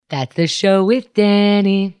That's the show with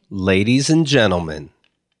Danny. Ladies and gentlemen,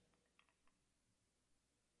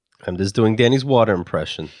 I'm just doing Danny's water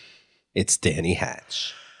impression. It's Danny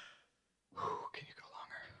Hatch. Can you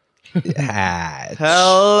go longer? Hatch.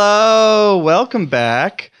 Hello. Welcome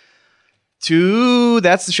back to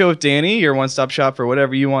That's the Show with Danny, your one-stop shop for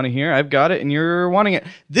whatever you want to hear. I've got it and you're wanting it.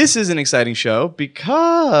 This is an exciting show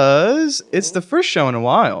because it's the first show in a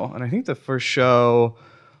while, and I think the first show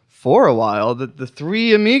for a while that the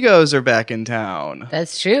three amigos are back in town.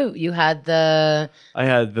 That's true. You had I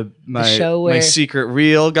had my show my where- secret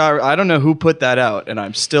reel. I don't know who put that out, and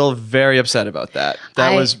I'm still very upset about that.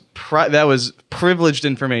 That was privileged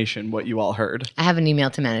information. What you all heard. I have an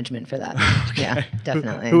email to management for that. Okay. Yeah,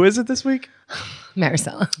 definitely. Who is it this week?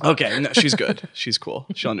 Maricela. Okay, no, she's good. She's cool.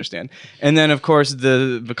 She'll understand. And then, of course,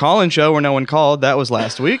 the call-in show where no one called. That was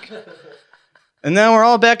last week. And now we're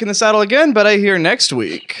all back in the saddle again, but I hear next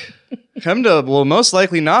week Chemda will most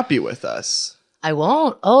likely not be with us. I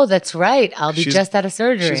won't. Oh, that's right. I'll be just out of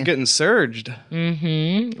surgery. She's getting surged.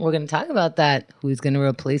 Mm-hmm. We're going to talk about that. Who's going to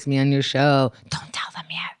replace me on your show? Don't tell them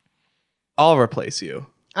yet. I'll replace you.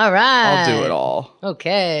 All right. I'll do it all.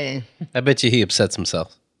 Okay. I bet you he upsets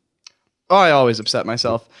himself. Oh, I always upset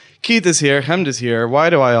myself. Keith is here. Chemda's here. Why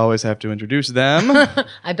do I always have to introduce them?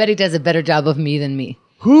 I bet he does a better job of me than me.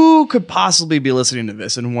 Who could possibly be listening to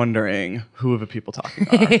this and wondering who are the people talking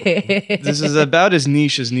are? This is about as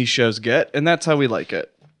niche shows get, and that's how we like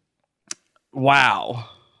it. Wow.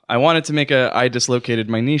 I wanted to make I dislocated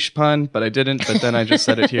my niche pun, but I didn't, but then I just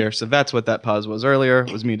said it here. So that's what that pause was earlier,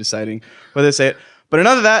 was me deciding whether to say it. But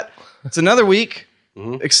enough of that. It's another week.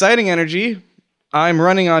 Mm-hmm. Exciting energy. I'm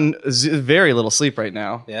running on very little sleep right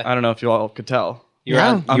now. Yeah. I don't know if you all could tell. You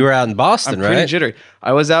were out in Boston, I'm right? pretty jittery.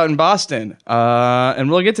 I was out in Boston,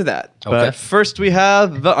 and we'll get to that. Okay. But first we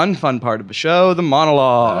have the unfun part of the show, the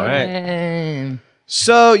monologue. All right.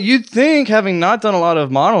 So you'd think, having not done a lot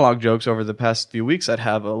of monologue jokes over the past few weeks, I'd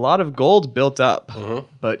have a lot of gold built up. Mm-hmm.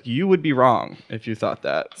 But you would be wrong if you thought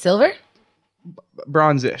that. Silver?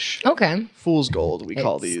 Bronze-ish. Okay. Fool's gold, we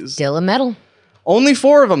call these. Still a medal. Only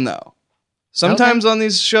 4 of them, though. Sometimes on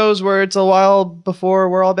these shows where it's a while before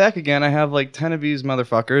we're all back again, I have like 10 of these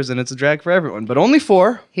motherfuckers, and it's a drag for everyone. But only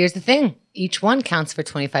 4. Here's the thing. Each one counts for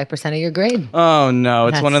 25% of your grade. Oh, no.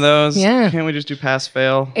 It's one of those? Yeah. Can't we just do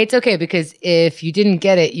pass-fail? It's okay, because if you didn't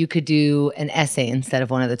get it, you could do an essay instead of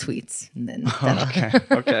one of the tweets. And then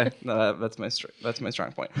Okay. No, that's my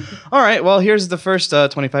strong point. All right. Well, here's the first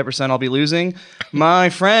 25% I'll be losing. My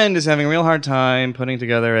friend is having a real hard time putting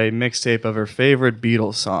together a mixtape of her favorite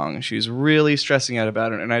Beatles song. She's really stressing out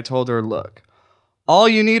about it. And I told her, look, all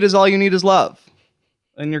you need is love.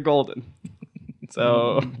 And you're golden.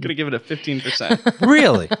 So I'm going to give it a 15%.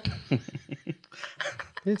 Really?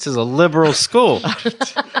 This is a liberal school.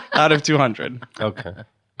 Out of 200. Okay.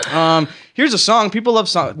 Here's a song. People love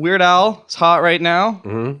song. Weird Al is hot right now.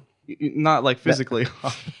 Mm-hmm. Not like physically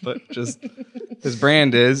hot, but just his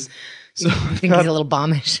brand is. So I think he's a little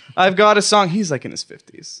bombish. I've got a song. He's like in his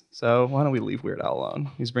 50s. So why don't we leave Weird Al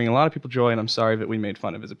alone? He's bringing a lot of people joy, and I'm sorry that we made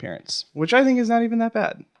fun of his appearance, which I think is not even that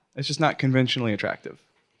bad. It's just not conventionally attractive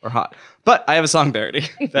or hot. But I have a song parody.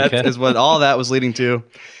 That is what all that was leading to.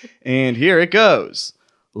 And here it goes.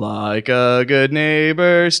 Like a good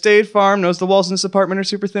neighbor, State Farm knows the walls in this apartment are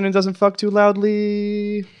super thin and doesn't fuck too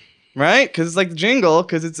loudly. Right? Because it's like the jingle,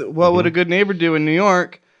 because it's what would a good neighbor do in New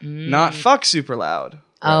York? Not fuck super loud.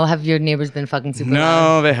 Oh, have your neighbors been fucking super No,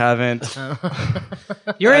 loud? they haven't.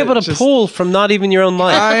 You're able to pull from not even your own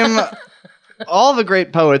life. All the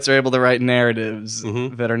great poets are able to write narratives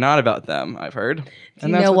that are not about them, I've heard. Do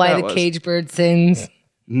you know why the cage bird sings?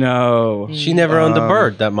 No. She never owned a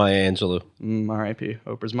bird, that Maya Angelou. R.I.P.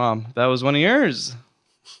 Oprah's mom. That was one of yours.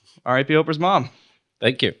 R.I.P. Oprah's mom.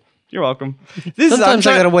 Thank you. You're welcome. Sometimes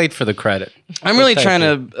I gotta wait for the credit. I'm really trying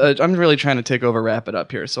to take over, wrap it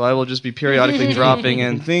up here. So I will just be periodically dropping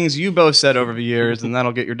in things you both said over the years, and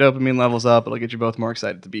that'll get your dopamine levels up. It'll get you both more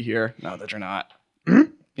excited to be here. No, that you're not.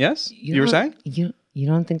 Yes? You were saying? You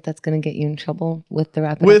don't think that's going to get you in trouble with the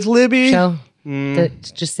Wrap It With Up Libby? show?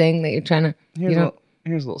 Just saying that you're trying to...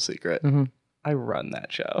 Here's a little secret. I run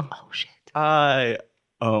that show. Oh, shit. I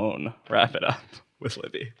own Wrap It Up with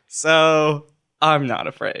Libby. So I'm not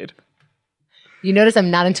afraid. You notice I'm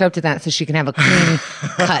not interrupting that so she can have a clean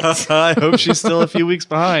cut. I hope she's still a few weeks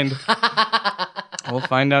behind. We'll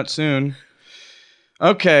find out soon.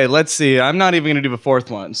 Okay, let's see. I'm not even going to do the 4th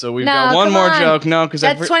one. So we've got one more joke. No, because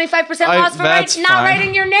that's 25% loss for not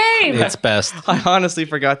writing your name. It's best. I honestly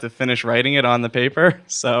forgot to finish writing it on the paper.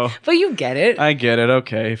 So, but you get it. I get it.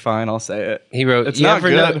 Okay, fine. I'll say it. He wrote. It's not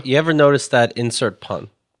good. You ever notice that insert pun?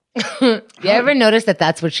 You ever notice that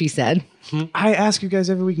that's what she said? I ask you guys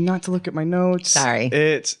every week not to look at my notes. Sorry.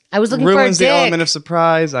 It I was looking for a ruins the dick. element of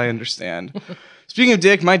surprise. I understand. Speaking of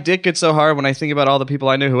dick, my dick gets so hard when I think about all the people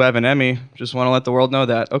I knew who have an Emmy. Just want to let the world know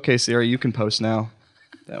that. Okay, Siri, you can post now.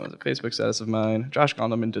 That was a Facebook status of mine. Josh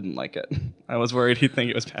Gondelman didn't like it. I was worried he'd think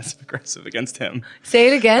it was passive aggressive against him. Say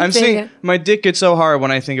it again. I'm say it saying again. my dick gets so hard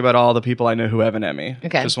when I think about all the people I know who have an Emmy.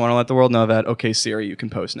 Okay. Just want to let the world know that. Okay, Siri, you can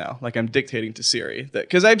post now. Like I'm dictating to Siri that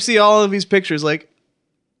because I see all of these pictures. Like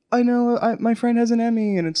I know my friend has an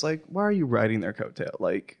Emmy, and it's like, why are you riding their coattail?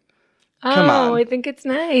 Like, come on. I think it's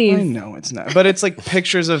nice. I know it's not, but it's like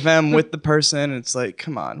pictures of them with the person. And it's like,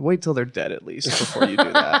 come on, wait till they're dead at least before you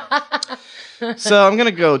do that. So I'm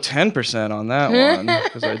gonna go 10% on that one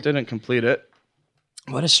because I didn't complete it.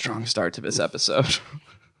 What a strong start to this episode.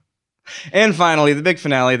 And finally, the big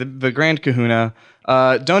finale, the grand kahuna.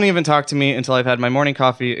 Don't even talk to me until I've had my morning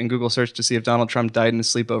coffee and Google search to see if Donald Trump died in his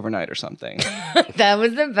sleep overnight or something. That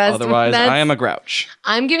was the best. Otherwise, I am a grouch.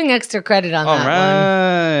 I'm giving extra credit on All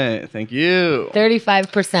that right. Thank you. one.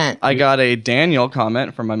 35%. I got a Daniel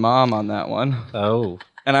comment from my mom on that one. Oh.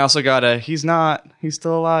 And I also got a he's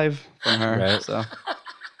still alive from her. Right. So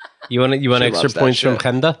You want She extra loves that points from shit.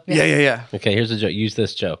 Chemda? yeah. Okay, here's a joke. Use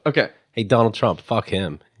this joke. Okay. Hey, Donald Trump, fuck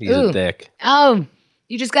him. He's Ooh. a dick. Oh,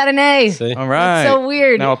 you just got an A. See? All right. so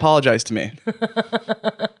weird. Now apologize to me.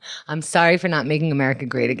 I'm sorry for not making America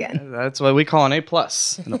great again. That's what we call an A+,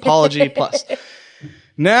 an apology plus.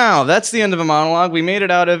 Now, that's the end of a monologue. We made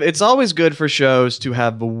it out of, it's always good for shows to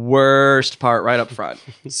have the worst part right up front.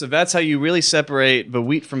 So that's how you really separate the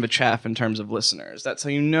wheat from the chaff in terms of listeners. That's how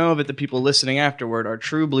you know that the people listening afterward are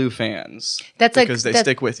true blue fans. That's like- because they that-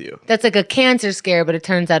 stick with you. That's like a cancer scare, but it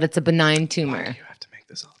turns out it's a benign tumor. You have to make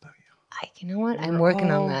this all about you. You know what? I'm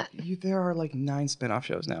working on that. There are like 9 spin-off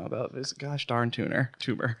shows now about this gosh darn tumor.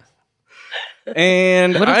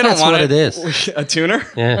 And What if I don't that's want what it is? A tuner?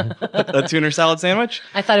 Yeah. A tuner salad sandwich?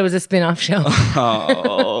 I thought it was a spin-off show.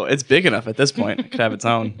 Oh, it's big enough at this point. It could have its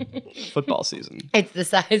own football season. It's the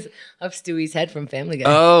size of Stewie's head from Family Guy.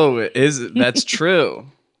 Oh, that's true.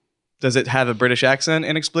 Does it have a British accent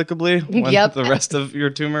inexplicably when Yep. the rest of your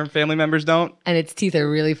tumor family members don't? And its teeth are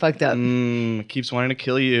really fucked up. Keeps wanting to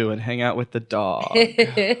kill you and hang out with the dog.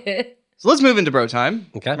 So let's move into bro time.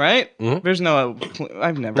 Okay. Right? Mhm. There's no,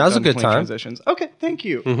 I've never That was a done good clean time. transitions. Okay, thank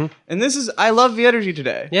you. And I love the energy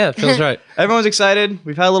today. Yeah, it feels right. Everyone's excited.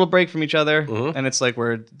 We've had a little break from each other. Mhm. And it's like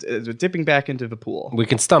we're dipping back into the pool. We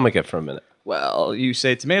can stomach it for a minute. Well, you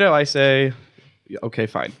say tomato, I say, yeah, okay,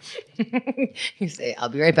 fine. You say, I'll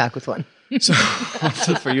be right back with one. So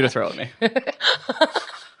for you to throw at me.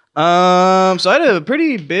 So I had a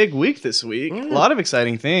pretty big week this week. A lot of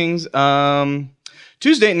exciting things.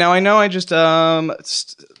 Tuesday. Now I know I just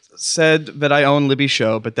said that I own Libby's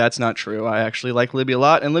show, but that's not true. I actually like Libby a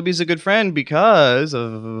lot, and Libby's a good friend because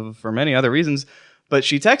of for many other reasons. But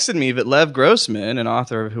she texted me that Lev Grossman, an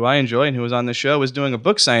author who I enjoy and who was on the show, was doing a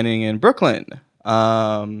book signing in Brooklyn.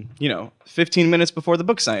 15 minutes before the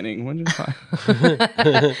book signing. When did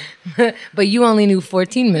I? But you only knew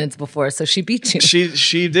 14 minutes before, so she beat you.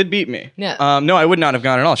 She did beat me. Yeah. No, I would not have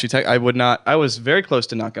gone at all. I would not. I was very close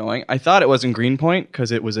to not going. I thought it was in Greenpoint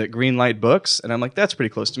because it was at Greenlight Books, and I'm like, that's pretty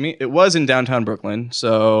close to me. It was in downtown Brooklyn,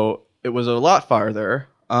 so it was a lot farther.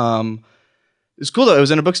 It was cool though. It was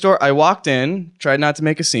in a bookstore. I walked in, tried not to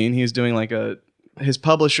make a scene. He was doing like his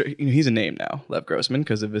publisher, he's a name now, Lev Grossman,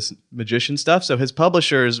 because of his magician stuff. So his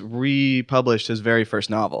publishers republished his very first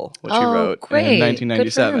novel, which he wrote great. in Good for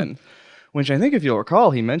 1997. him. Which I think, if you'll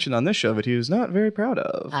recall, he mentioned on this show that he was not very proud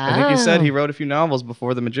of. I think he said he wrote a few novels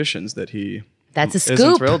before The Magicians that he That's a isn't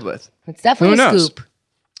scoop. thrilled with. It's definitely Who a knows? scoop.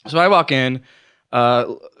 So I walk in,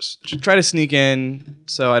 try to sneak in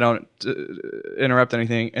so I don't interrupt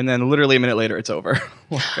anything, and then literally a minute later, it's over.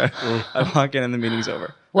 I walk in and the meeting's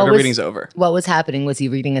over. Or the reading's over. What was happening? Was he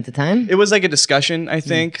reading at the time? It was like a discussion, I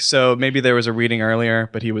think. So maybe there was a reading earlier,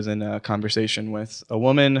 but he was in a conversation with a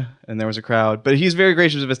woman, and there was a crowd. But he's very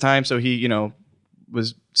gracious of his time, so he,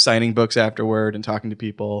 was signing books afterward and talking to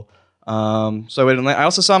people. So I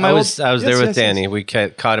also saw my I was old, there with yes. Danny. We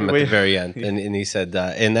caught him at the Wait. very end, and he said,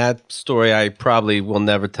 "In that story, I probably will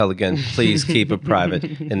never tell again. Please keep it private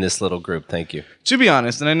in this little group. Thank you." To be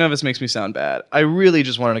honest, and I know this makes me sound bad, I really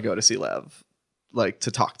just wanted to go to see Lev, like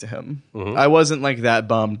to talk to him. I wasn't like that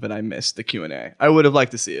bummed that I missed the Q&A. I would have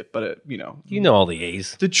liked to see it, but You know all the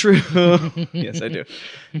A's. the true, yes, I do.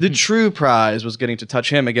 The true prize was getting to touch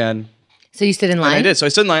him again. So you stood in line? And I did. So I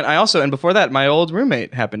stood in line. I also, and before that, my old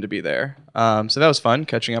roommate happened to be there. So that was fun,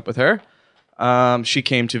 catching up with her. She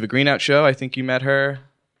came to the Green Out show. I think you met her.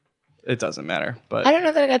 It doesn't matter. But I don't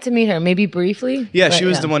know that I got to meet her. Maybe briefly. yeah, but she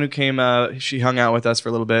was the one who came. She hung out with us for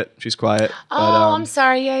a little bit. She's quiet. Oh, I'm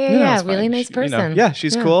sorry. Yeah. it's Really fine. nice She- you know, person. yeah,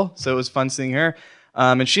 she's cool. So it was fun seeing her.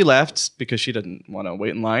 And she left because she didn't want to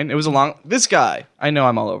wait in line. It was a long. This guy, I know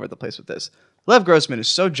I'm all over the place with this. Lev Grossman is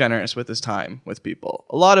so generous with his time with people.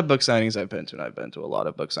 A lot of book signings I've been to, and I've been to a lot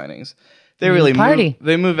of book signings. They really party.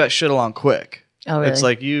 They move that shit along quick. Oh, really? It's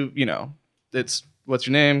like you know, it's what's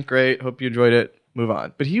your name? Great. Hope you enjoyed it. Move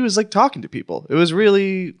on. But he was like talking to people. It was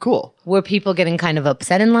really cool. Were people getting kind of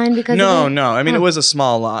upset in line because No, of it? no. I mean, it was a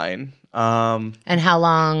small line. And how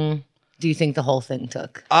long do you think the whole thing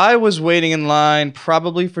took? I was waiting in line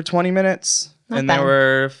probably for 20 minutes. And bad. there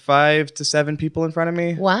were 5 to 7 people in front of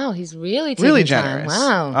me. Wow, he's really taking Really time. generous.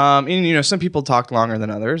 Wow. And you know, some people talked longer than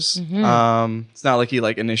others. It's not like he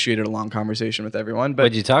like initiated a long conversation with everyone. But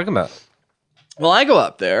What'd you talk about? well, I go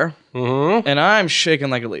up there Mm-hmm. and I'm shaking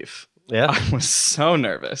like a leaf. Yeah. I was so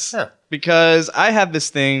nervous Yeah. because I have this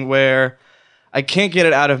thing where I can't get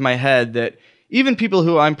it out of my head that even people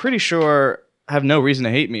who I'm pretty sure have no reason to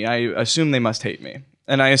hate me, I assume they must hate me.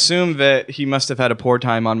 And I assume that he must have had a poor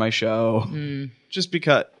time on my show just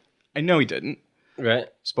because I know he didn't. Right.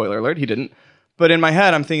 Spoiler alert, he didn't. But in my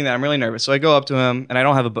head, I'm thinking that I'm really nervous. So I go up to him, and I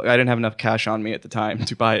don't have a book. I didn't have enough cash on me at the time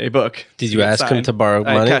to buy a book. Did you ask him signed. to borrow I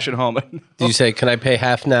had money? cash at home. Did you say, can I pay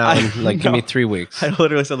half now and give me 3 weeks? I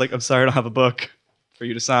literally said, like, I'm sorry I don't have a book for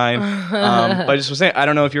you to sign. But I just was saying, I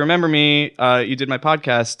don't know if you remember me. You did my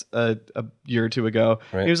podcast a year or two ago.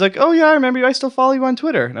 Right. He was like, oh, yeah, I remember you. I still follow you on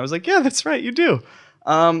Twitter. And I was like, yeah, that's right. You do.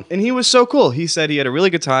 And he was so cool. He said he had a really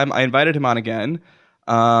good time. I invited him on again.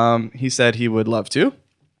 He said he would love to.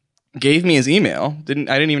 Gave me his email. I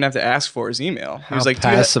didn't even have to ask for his email. He was like, "Do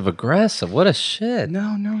you have-" passive aggressive. What a shit.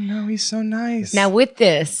 No. He's so nice. Now with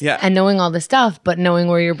this Yeah. and knowing all the stuff, but knowing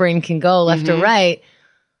where your brain can go left or right,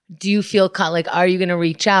 do you feel like, are you going to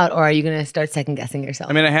reach out or are you going to start second guessing yourself?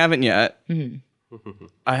 I mean, I haven't yet.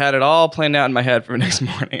 I had it all planned out in my head for next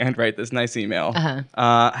morning. I'd write this nice email.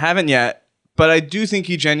 Haven't yet, but I do think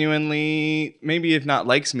he genuinely, maybe if not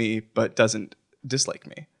likes me, but doesn't dislike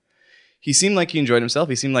me. He seemed like he enjoyed himself.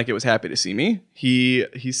 He seemed like it was happy to see me. He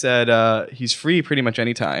said he's free pretty much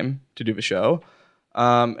any time to do the show.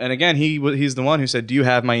 And again, he's the one who said, "Do you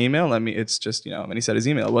have my email? It's just, you know." And he said his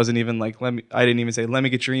email. It wasn't even like I didn't even say, "Let me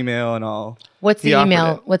get your email," and all. What's the He offered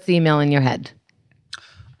email? it. What's the email in your head?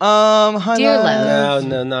 Hi, Dear Lev. Lev.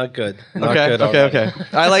 No, not good. Not Okay, good. okay, already. okay.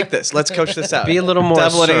 I like this. Let's coach this out. Be a little more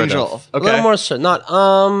Devil and assertive. angel. A Okay. little more assertive.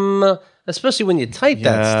 Not, especially when you type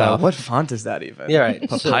that stuff. What font is that even? Yeah, right.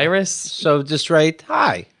 Papyrus. So just write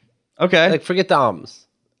hi. Okay. Like forget the ums.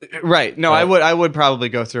 Right. No, I would probably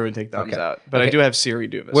go through and take thumbs Okay. out, but I Okay. do have Siri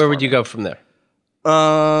do this. Where for would you me. go from there?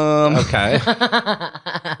 Okay.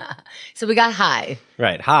 So we got hi.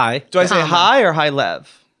 Right. Hi. Do I say Comma. hi or hi,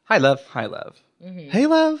 Lev? Hi, Lev. Hi, Lev. Hey,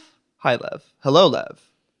 Lev. Hi, Lev. Hello, Lev.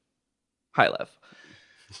 Hi, Lev.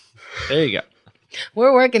 There you go.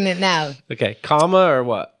 We're working it now. Okay. Comma or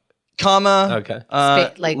what? Comma. Okay.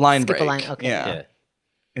 Like line skip break. a line. Okay. Yeah. Yeah.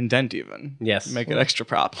 Indent even. Yes. Make it extra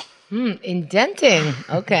prop. Indenting.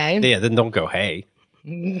 Okay. Yeah. Then don't go hey.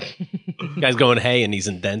 Guy's going hey and he's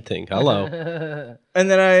indenting. Hello. And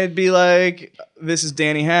then I'd be like, "This is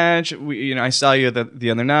Danny Hatch. I saw you the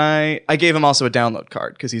other night." I gave him also a download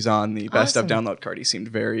card because he's on the best of download card. He seemed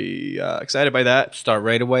very excited by that. Start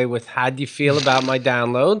right away with how do you feel about my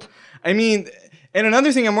download? I mean, and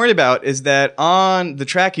another thing I'm worried about is that on the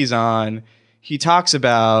track he's on, he talks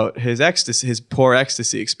about his poor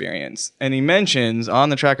ecstasy experience, and he mentions on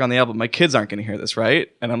the track on the album, "My kids aren't going to hear this,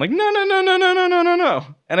 right?" And I'm like, no.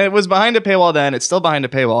 And it was behind a paywall then. It's still behind a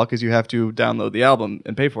paywall because you have to download the album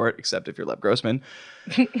and pay for it, except if you're Lev Grossman.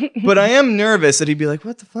 But I am nervous that he'd be like,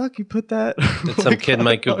 "What the fuck? You put that?" That some kid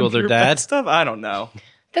might Google their dad? Stuff. I don't know.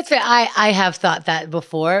 That's fair. I have thought that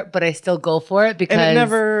before, but I still go for it because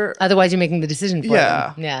never- otherwise you're making the decision for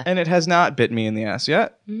Yeah. them. Yeah. And it has not bit me in the ass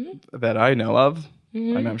yet that I know of. I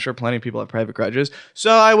mean, I'm sure plenty of people have private grudges.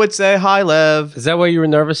 So I would say, hi, Lev. Is that why you were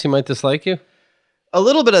nervous he might dislike you? A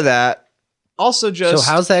little bit of that. Also just... So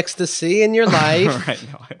how's ecstasy in your life? Right,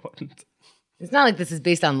 no, I wouldn't. It's not like this is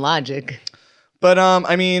based on logic. But,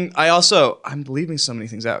 I mean, I'm leaving so many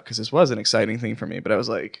things out because this was an exciting thing for me. But I was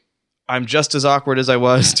like, I'm just as awkward as I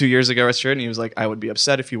was 2 years ago at Stern. And he was like, I would be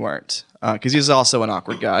upset if you weren't. Because he's also an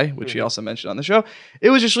awkward guy, which he also mentioned on the show. It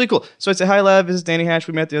was just really cool. So I'd say, hi, Lev. This is Danny Hatch.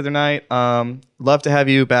 We met the other night. Love to have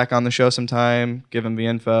you back on the show sometime. Give him the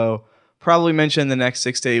info. Probably mention the next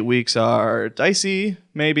 6 to 8 weeks are dicey,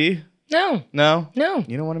 maybe. No. No? No.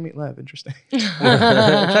 You don't want to meet Lev. Interesting. In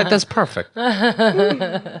fact, that's perfect.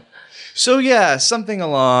 So yeah, something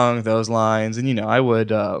along those lines. And, I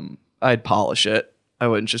would, I'd polish it. I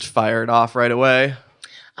wouldn't just fire it off right away.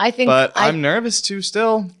 But I'm nervous too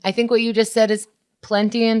still. I think what you just said is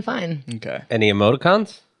plenty and fine. Okay. Any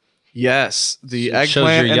emoticons? Yes, the It shows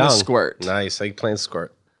eggplant you're and the young. squirt. Nice, eggplant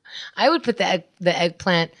squirt. I would put the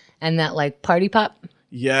eggplant and that like party pop.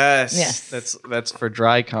 Yes. That's for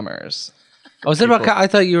dry comers. Oh, is it about? I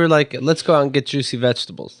thought you were like, let's go out and get juicy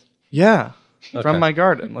vegetables. Yeah, from my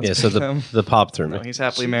garden. Let's So pick them. the pop threw me. No, he's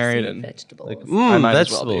happily married, and Vegetables. I might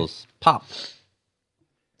as well be. Vegetables. Pop.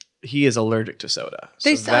 he is allergic to soda.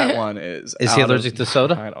 They So say- that one is. Is he allergic to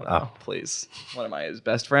soda? I don't know. Please. What am I, his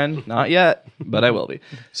best friend? Not yet, but I will be.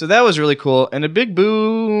 So that was really cool, and a big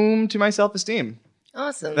boom to my self-esteem.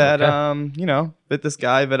 Awesome. That that this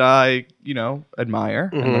guy that I admire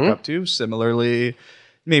and look up to, similarly,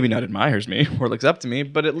 maybe not admires me or looks up to me,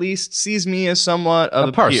 but at least sees me as somewhat of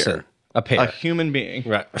a person, a peer, a human being,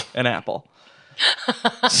 right? An apple.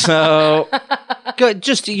 So good.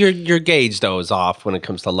 Just your gauge though is off when it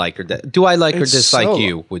comes to like or do I like or dislike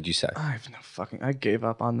you? Would you say? I have no fucking. I gave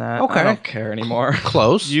up on that. Okay. I don't care anymore.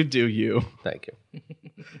 Close. You do you. Thank you.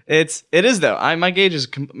 It is though. My gauge is.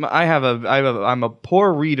 I'm a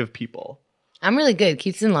poor read of people. I'm really good.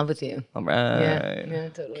 Keith's in love with you. All right. Yeah,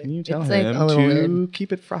 totally. Can you tell It's him like a little to weird.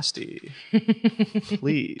 keep it frosty,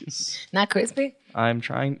 please? Not crispy? I'm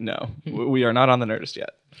trying. No, we are not on the Nerdist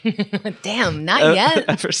yet. Damn, not yet.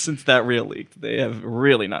 Ever since that reel leaked, they have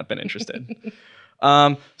really not been interested.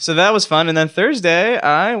 So that was fun. And then Thursday,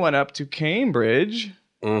 I went up to Cambridge,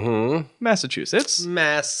 Massachusetts.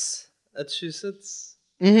 Massachusetts.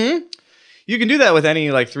 You can do that with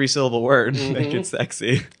any like 3-syllable word. Make it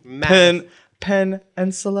sexy.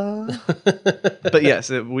 Peninsula. But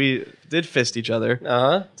yes, we did fist each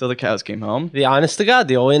other till the cows came home. The honest to God,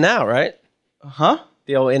 the old in out, right? Huh?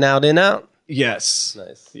 The old in out. Yes.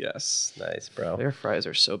 Nice. Yes. Nice, bro. Their fries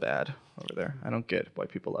are so bad over there. I don't get why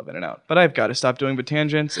people love In-N-Out. But I've got to stop doing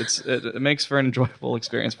tangents. It makes for an enjoyable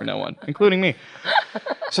experience for no one, including me.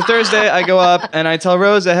 So Thursday, I go up and I tell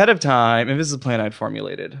Rose ahead of time, and this is a plan I'd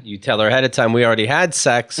formulated. You tell her ahead of time we already had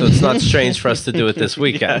sex, so it's not strange for us to do it this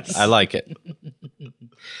weekend. Yes. I like it.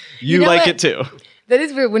 You know like what? it too. That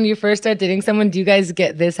is weird. When you first start dating someone, do you guys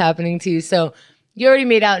get this happening to you? So you already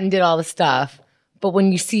made out and did all the stuff, but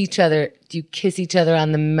when you see each other, do you kiss each other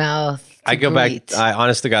on the mouth? I go back.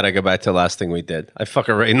 Honest to God, I go back to the last thing we did. I fuck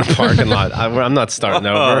her right in the parking lot. I'm not starting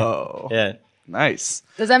over. Yeah. Nice.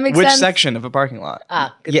 Does that make Which sense? section of a parking lot?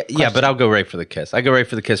 Good Yeah, question. but I'll go right for the kiss. I go right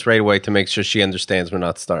for the kiss right away to make sure she understands we're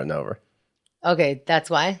not starting over. Okay, that's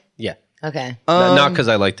why? Yeah. Okay. Not because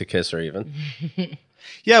I like to kiss her even.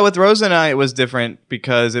 Yeah, with Rose and I, it was different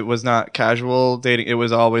because it was not casual dating. It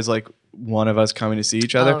was always like one of us coming to see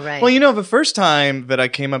each other. Oh, right. Well, the first time that I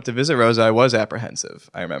came up to visit Rose, I was apprehensive.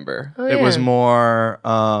 I remember. Oh, It was yeah. more,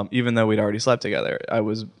 even though we'd already slept together, I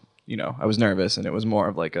was nervous, and it was more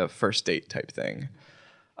of like a first date type thing.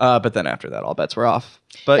 But then after that, all bets were off.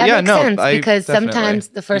 But That yeah, makes no, sense, I because definitely- sometimes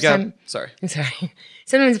the first time- Sorry. Sorry.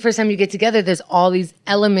 Sometimes the first time you get together, there's all these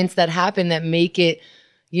elements that happen that make it,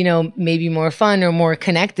 maybe more fun or more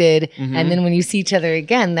connected. And then when you see each other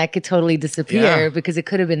again, that could totally disappear Yeah. because it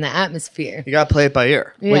could have been the atmosphere. You got to play it by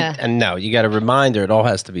ear. Yeah. And no, you got to remind her it all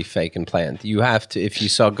has to be fake and planned. You have to, if you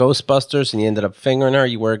saw Ghostbusters and you ended up fingering her,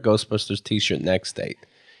 you wear a Ghostbusters t-shirt next date.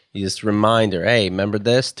 You just remind her, hey, remember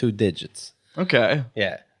this? 2 digits. Okay.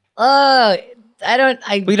 Yeah. Oh,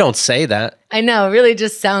 We don't say that. I know. It really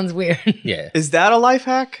just sounds weird. Yeah. Is that a life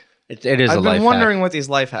hack? It is a I've life been hack. wondering what these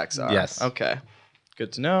life hacks are. Yes. Okay.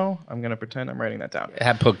 Good to know. I'm going to pretend I'm writing that down.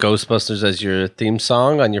 Have put Ghostbusters as your theme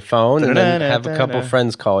song on your phone, and then have a couple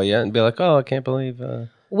friends call you and be like, "Oh, I can't believe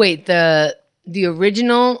Wait, the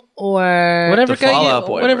original or whatever The Fall Out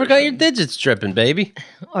Boy got your version. digits dripping, baby."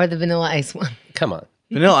 or the Vanilla Ice one? Come on.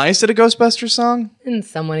 Vanilla Ice did a Ghostbusters song? And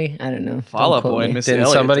somebody, I don't know. Fall Don't Out quote Boy and me. Missy Didn't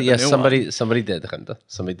Elliott somebody? did the Yes, new somebody. one. Somebody did. Chemda.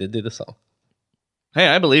 Somebody did do the song. Hey,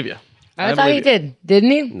 I believe you. I thought he did, didn't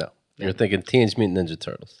he? No, you're thinking Teenage Mutant Ninja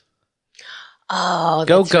Turtles. Oh,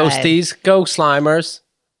 Go that's right. Ghosties. Go Slimers.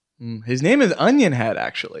 His name is Onion Head,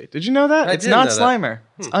 actually. Did you know that? I It's did not know that. Slimer.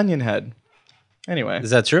 It's Onion Head. Anyway.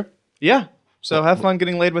 Is that true? Yeah. So have fun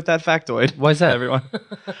getting laid with that factoid. Why is that? Everyone.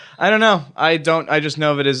 I don't know. I just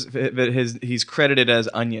know that he's credited as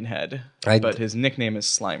Onion Head, but his nickname is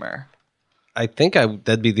Slimer. I think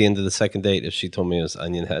that'd be the end of the second date if she told me it was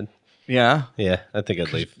Onion Head. Yeah. Yeah, I think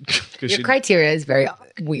I'd leave. Your criteria is very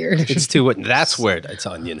weird. It's too. That's weird. It's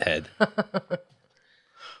Onion Head.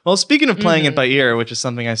 Well, speaking of playing it by ear, which is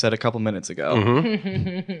something I said a couple minutes ago,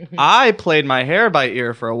 I played my hair by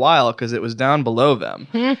ear for a while because it was down below them.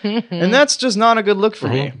 And that's just not a good look for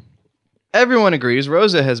me. Everyone agrees.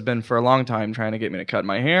 Rosa has been for a long time trying to get me to cut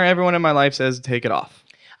my hair. Everyone in my life says, take it off.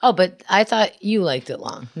 Oh, but I thought you liked it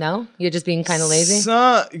long. No? You're just being kind of lazy?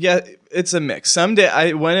 Yeah, it's a mix.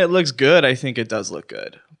 Someday, when it looks good, I think it does look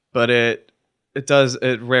good. But it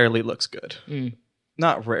rarely looks good.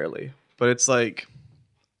 Not rarely, but it's like,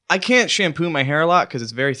 I can't shampoo my hair a lot because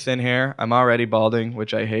it's very thin hair. I'm already balding,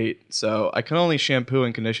 which I hate. So I can only shampoo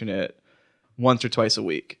and condition it once or twice a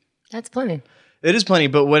week. That's plenty. It is plenty,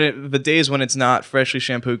 but the days when it's not freshly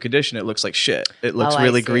shampooed, conditioned, it looks like shit. It looks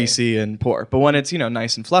really greasy and poor. But when it's,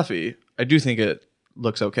 nice and fluffy, I do think it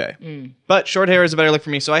looks okay. But short hair is a better look for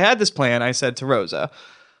me. So I had this plan. I said to Rosa,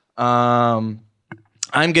 I'm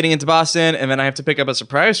getting into Boston, and then I have to pick up a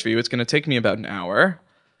surprise for you. It's going to take me about an hour.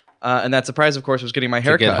 And that surprise, of course, was getting my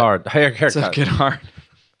hair cut. Get hard. Haircut. To get hard.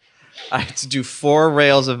 I had to do 4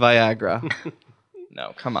 rails of Viagra.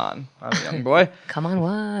 No, come on. I'm a young boy. Come on,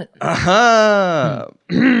 what? Uh-huh.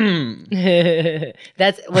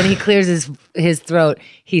 That's when he clears his throat,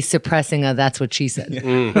 he's suppressing a that's what she said.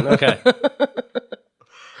 Okay.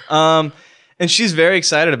 And she's very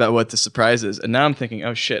excited about what the surprise is. And now I'm thinking,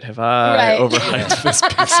 oh shit, have I overhyped this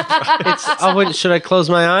big surprise? Should I close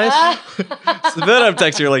my eyes? So then I'm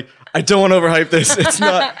texting her like, I don't want to overhype this. It's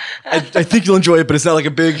not, I think you'll enjoy it, but it's not like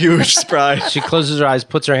a big, huge surprise. She closes her eyes,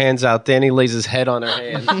 puts her hands out. Danny lays his head on her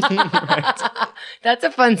hand. That's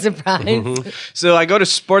a fun surprise. So I go to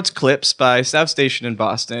Sports Clips by South Station in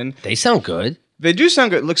Boston. They sound good. They do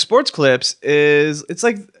sound good. Look, Sports Clips it's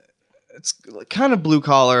kind of blue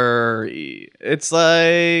collar. It's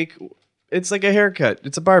like a haircut.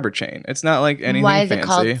 It's a barber chain. It's not like anything Why is fancy. it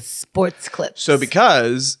called Sports Clips? So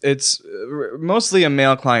because it's mostly a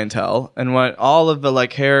male clientele, and what all of the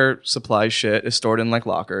like hair supply shit is stored in like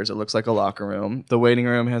lockers. It looks like a locker room. The waiting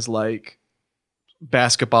room has like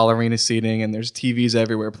basketball arena seating, and there's TVs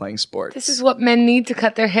everywhere playing sports. This is what men need to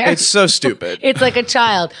cut their hair. It's so stupid. It's like a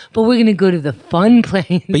child, but we're gonna go to the fun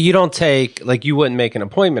place. But you don't you wouldn't make an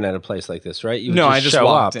appointment at a place like this, right? You would I just show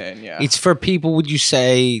walked up. in, yeah. It's for people, would you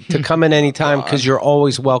say, to come in anytime because you're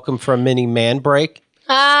always welcome for a mini man break?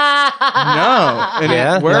 No.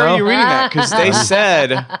 And where are you reading that? Because they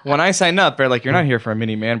said, when I signed up, they're like, you're not here for a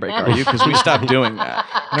mini man break, are you? Because we stopped doing that.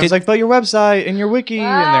 And I was like, but your website and your wiki.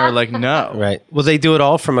 And they were like, no. Right. Will they do it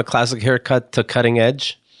all from a classic haircut to cutting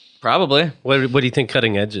edge? Probably. What do you think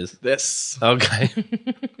cutting edge is? This. Okay.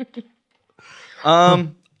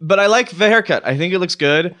 But I like the haircut. I think it looks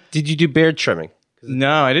good. Did you do beard trimming?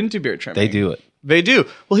 No, I didn't do beard trimming. They do it. They do.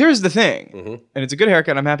 Well, here's the thing. And it's a good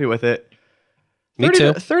haircut. I'm happy with it. Me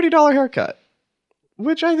too. $30 haircut,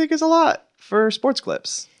 which I think is a lot for Sports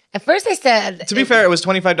Clips. At first I said... To be fair, it was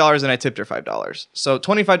 $25 and I tipped her $5. So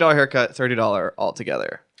 $25 haircut, $30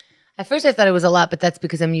 altogether. At first I thought it was a lot, but that's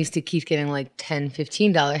because I'm used to Keith getting like $10,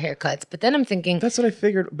 $15 haircuts. But then I'm thinking... That's what I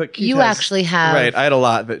figured. But Keith actually have... Right, I had a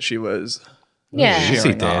lot that she was... Yeah.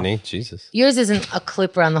 Easy, Danny. Jesus. Yours isn't a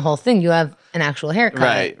clip around the whole thing. You have an actual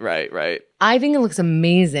haircut. Right. I think it looks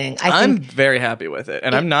amazing. I'm very happy with it.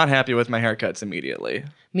 And I'm not happy with my haircuts immediately.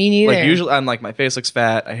 Me neither. Like usually I'm like, my face looks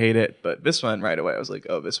fat. I hate it. But this one right away, I was like,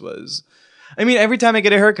 oh, this was... I mean, every time I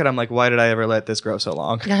get a haircut, I'm like, why did I ever let this grow so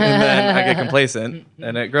long? And then I get complacent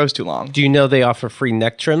and it grows too long. Do you know they offer free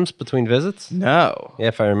neck trims between visits? No. Yeah,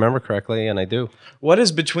 if I remember correctly, and I do. What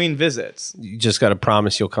is between visits? You just got to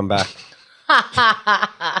promise you'll come back.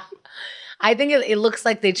 I think it looks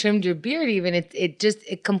like they trimmed your beard even.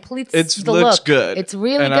 It completes the looks look. good. It's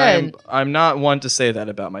really and good. I'm not one to say that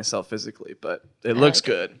about myself physically, but it looks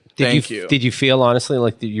good. Thank you. Did you feel honestly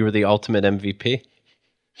like you were the ultimate MVP?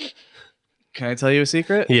 Can I tell you a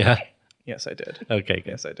secret? Yeah. Yes, I did. Okay, good.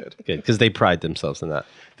 Yes, I did. Good, because they pride themselves in that.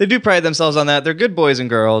 They do pride themselves on that. They're good boys and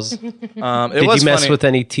girls. Did you mess with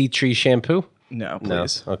any tea tree shampoo? No,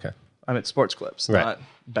 please. No. Okay. I'm at Sports Clips, Right. not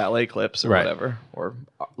ballet clips or Right. whatever, or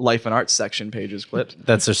life and arts section pages clips.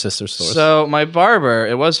 That's their sister stores. So my barber,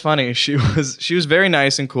 it was funny. She was very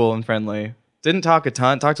nice and cool and friendly. Didn't talk a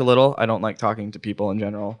ton. Talked a little. I don't like talking to people in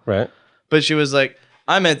general. Right. But she was like,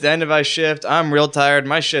 I'm at the end of my shift. I'm real tired.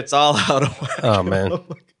 My shit's all out of whack. Oh, man.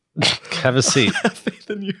 Have a seat. Have faith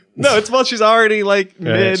in you. No, it's well, she's already like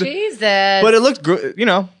mid. Jesus. But it looked,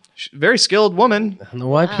 very skilled woman. I don't know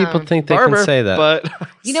why people think they Barber, can say that. But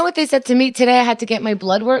You know what they said to me today? I had to get my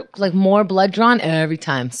blood work, like more blood drawn every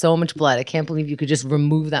time. So much blood. I can't believe you could just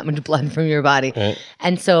remove that much blood from your body. Right.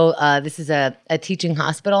 And so this is a teaching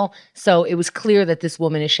hospital. So it was clear that this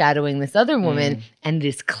woman is shadowing this other woman. And it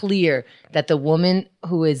is clear that the woman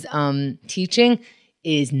who is teaching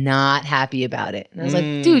is not happy about it. And I was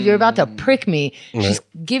like, dude, you're about to prick me. She's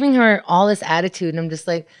giving her all this attitude. And I'm just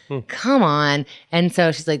like, come on. And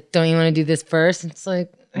so she's like, don't you want to do this first? And it's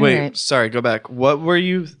like, all wait, right. sorry, go back. What were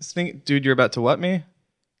you thinking? Dude, you're about to what me?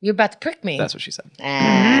 You're about to prick me. That's what she said.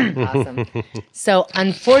 Awesome. So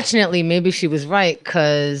unfortunately, maybe she was right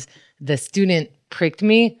because the student pricked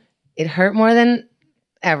me. It hurt more than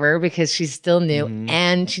ever because she's still new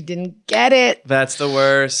and she didn't get it. That's the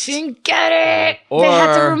worst. She didn't get it. They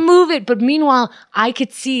had to remove it. But meanwhile, I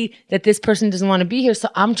could see that this person doesn't want to be here. So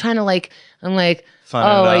I'm trying to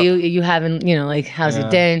are you having, how's your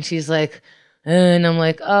day? And she's like, and I'm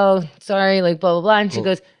like, oh, sorry, like blah, blah, blah. And she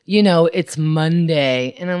goes, it's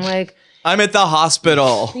Monday. And I'm like, I'm at the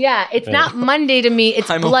hospital. yeah, it's not Monday to me. It's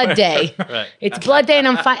blood day. Right. It's blood day and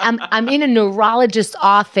I'm fine. I'm in a neurologist's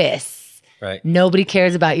office. Right. Nobody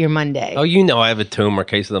cares about your Monday. Oh, I have a tumor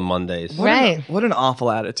case of the Mondays. Right. What an awful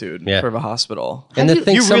attitude for a hospital. And the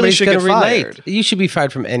thing you really somebody's should going get to relate. fired. You should be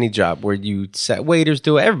fired from any job where you set waiters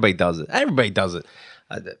do it. Everybody does it.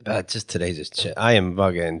 Just today's shit. I am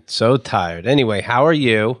fucking so tired. Anyway, how are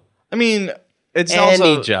you? I mean, it's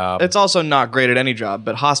job. It's also not great at any job,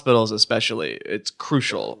 but hospitals especially, it's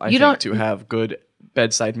crucial, I think, to have good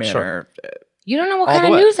bedside manner. You don't know what All kind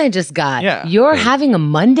the of way. news I just got. Yeah. You're having a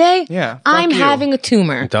Monday? Yeah, fuck I'm you. having a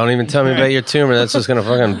tumor. Don't even tell me about your tumor. That's just going to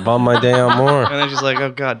fucking bum my day out more. And then she's like,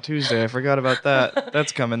 oh God, Tuesday. I forgot about that.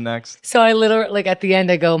 That's coming next. So I literally, at the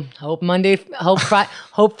end, I go, hope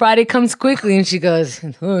Friday comes quickly. And she goes,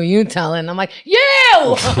 who are you telling? I'm like, you!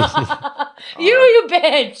 you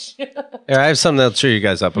bitch! Here, I have something that'll cheer you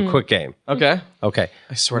guys up. A quick game. Okay. Okay.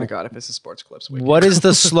 I swear to God, if this is Sports Clips week. What is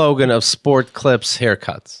the slogan of Sport Clips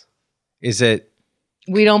haircuts? Is it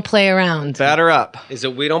We don't play around. Batter up.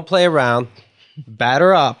 we don't play around,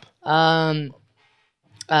 batter up, Come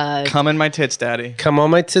in my tits, daddy. come on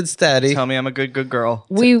my tits daddy. Tell me I'm a good girl.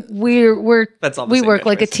 We're That's all the we same work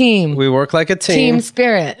like a difference. team. We work like a Team team.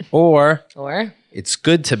 spirit. Or Or it's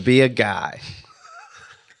good to be a guy.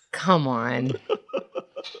 come on.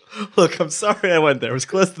 Look, I'm sorry I went there. It was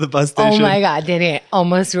close to the bus station. Oh my God, did it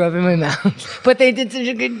almost rub in my mouth. But they did such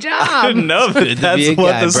a good job. I didn't know Good to that be that's a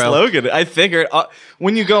what guy, the bro. slogan is. I figured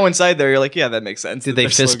when you go inside there, you're like, yeah, that makes sense. Did they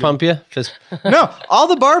fist pump you? No, all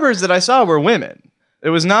the barbers that I saw were women. It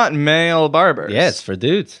was not male barbers. Yeah, it's for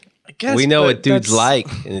dudes. I guess, We know but what dudes that's-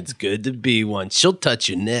 like, and it's good to be one. She'll touch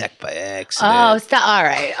your neck by accident. Oh, stop. All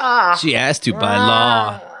right. Oh. She has to by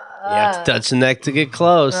law. You have to touch the neck to get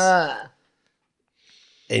close.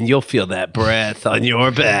 And you'll feel that breath on your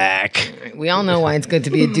back. We all know why it's good to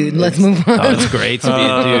be a dude. Let's move on. Oh, it's great to be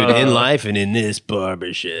a dude in life and in this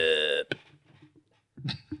barbershop.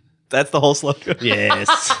 That's the whole slogan. Yes.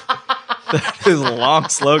 That is a long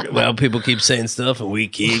slogan. Well, people keep saying stuff and we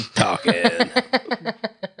keep talking.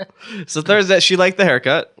 So Thursday, she liked the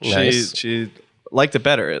haircut. Nice. She liked it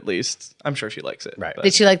better, at least. I'm sure she likes it. Right. but-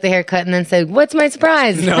 Did she like the haircut and then said, "What's my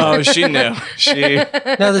surprise?" No, she knew. She No,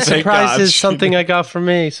 the Thank surprise God is she something I got for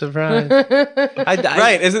me. Surprise.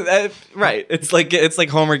 right? Isn't that right? It's like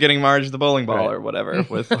Homer getting Marge the bowling ball Right. or whatever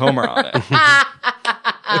with Homer on it.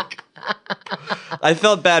 I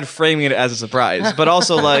felt bad framing it as a surprise, but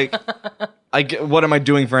also like, what am I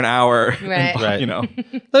doing for an hour? Right. Right. You know.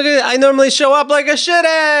 Look at I normally show up like a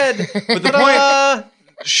shithead. But the point.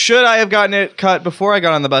 Should I have gotten it cut before I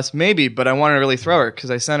got on the bus? Maybe, but I wanted to really throw her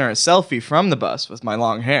because I sent her a selfie from the bus with my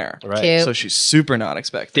long hair. Right. Cute. So she's super not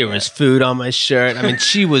expecting. There was food on my shirt. I mean,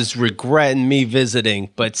 she was regretting me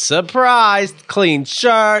visiting, but surprised. Clean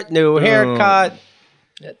shirt, new haircut.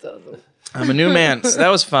 That's awesome. I'm a new man. So that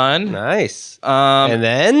was fun. Nice.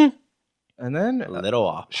 And and then a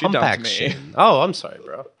little she pump dumped action. me. Oh, I'm sorry,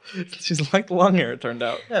 bro. She's like the long hair, it turned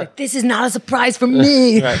out. This is not a surprise for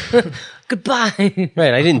me. Goodbye.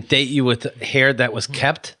 Right, I didn't date you with hair that was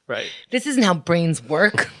kept. Right. This isn't how brains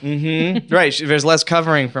work. Right. There's less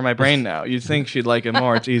covering for my brain now. You'd think she'd like it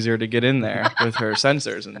more. It's easier to get in there with her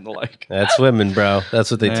sensors and the like. That's women, bro. That's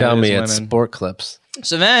what they Yeah, tell it me is at women. Sport Clips.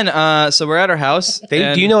 So then, so we're at her house. Do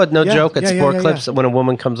and- you know what? No Yeah, joke. At yeah, yeah, Sport yeah, Clips, yeah. when a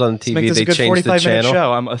woman comes on Let's make TV, this they a good change the 45-minute channel.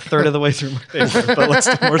 show. I'm a third of the way through my paper, but let's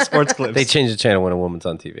do more sports clips. They change the channel when a woman's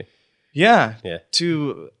on TV. Yeah. Yeah.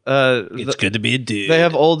 To It's good to be a dude. they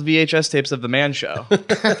have old VHS tapes of the Man Show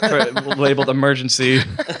labeled emergency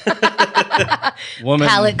woman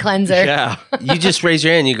Palate cleanser. Yeah. You just raise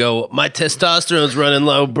your hand. You go, my testosterone's running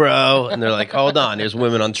low, bro. And they're like, hold on. There's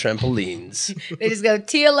women on trampolines. They just go,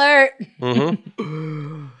 T alert.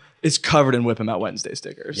 It's covered in Whip 'em Out Wednesday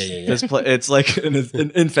stickers. Yeah. It's like an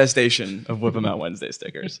infestation of Whip 'em Out Wednesday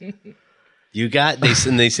stickers. You got this,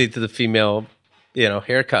 and they say to the female,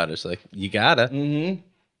 haircutters, like, you gotta. Mm-hmm.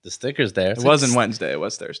 The sticker's there. It wasn't Wednesday. It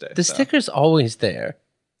was Thursday. The so. sticker's always there.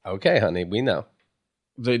 Okay, honey, we know.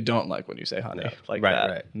 They don't like when you say honey like Right, that.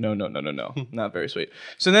 right. No. Not very sweet.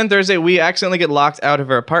 So then Thursday, we accidentally get locked out of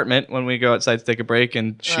her apartment when we go outside to take a break,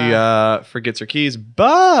 and she forgets her keys.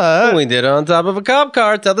 But We did it on top of a cop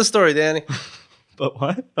car. Tell the story, Danny. But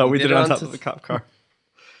what? Oh, we did it on top of a cop car.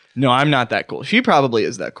 No, I'm not that cool. She probably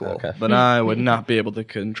is that cool. Okay. But I would not be able to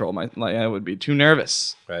control I would be too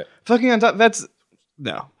nervous. Right. Fucking on top,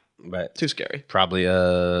 no, Right. too scary. Probably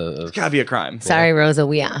It's gotta be a crime. Sorry, Rosa,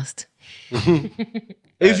 we asked.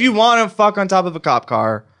 If you want to fuck on top of a cop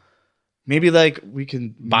car, maybe like we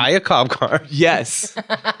can buy a cop car. Yes.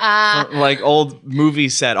 Like old movie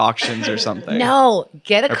set auctions or something. No,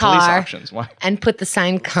 get a Or police car auctions. Why? and put the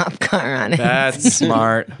signed cop car on it. That's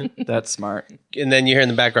smart. That's smart. And then you hear in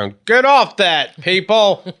the background, get off that,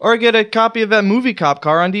 people. Or get a copy of that movie Cop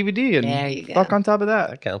Car on DVD and There you go. fuck on top of that.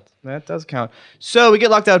 That counts. That does count. So we get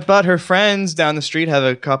locked out, but her friends down the street have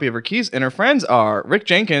a copy of her keys, and her friends are Rick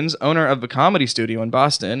Jenkins, owner of the Comedy Studio in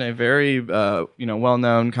Boston, a very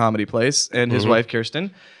well-known comedy place, and his wife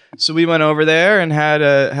Kirsten. So we went over there and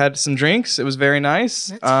had some drinks. It was very nice.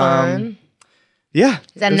 That's fun. Yeah.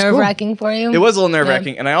 Is that it was cool. nerve-wracking for you? It was a little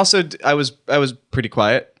nerve-wracking, and I also I was pretty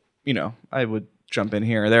quiet. I would jump in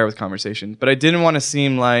here or there with conversation, but I didn't want to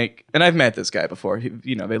seem like. And I've met this guy before.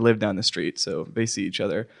 They live down the street, so they see each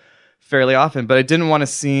other fairly often. But I didn't want to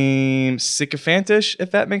seem sycophantish,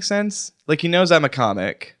 if that makes sense. Like he knows I'm a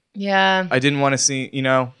comic. Yeah. I didn't want to see.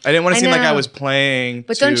 I didn't want to seem like I know. was playing.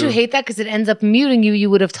 But don't you hate that? Because it ends up muting you. You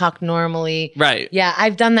would have talked normally. Right. Yeah,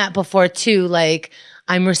 I've done that before too. Like,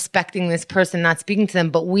 I'm respecting this person, not speaking to them.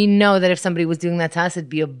 But we know that if somebody was doing that to us, it'd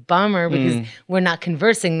be a bummer because we're not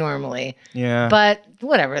conversing normally. Yeah. But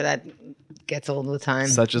whatever, that gets old with time.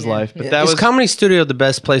 Such is Yeah. life. But Yeah. that Is was Comedy Studio the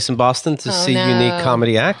best place in Boston to see no. unique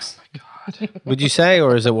comedy acts? Oh, my God. Would you say,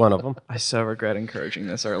 or is it one of them? I so regret encouraging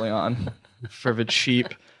this early on for the cheap.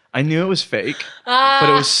 I knew it was fake, but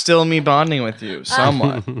it was still me bonding with you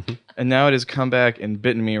somewhat. And now it has come back and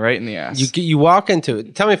bitten me right in the ass. You walk into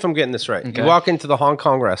it. Tell me if I'm getting this right. Okay. You walk into the Hong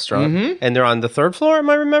Kong restaurant, and they're on the third floor. Am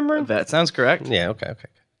I remembering? That sounds correct. Yeah. Okay.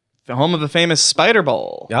 The home of the famous Spider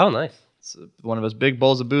Bowl. Oh, nice. It's one of those big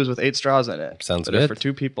bowls of booze with 8 straws in it. Sounds But it's good. for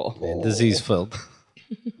 2 people. And disease filled.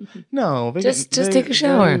 No, Just take a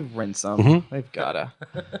shower. They rinse them. They've gotta.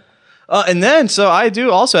 And then, so I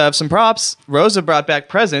do also have some props. Rosa brought back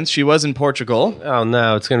presents. She was in Portugal. Oh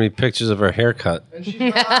no, it's gonna be pictures of her haircut. And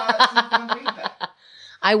she brought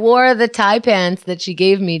I wore the tie pants that she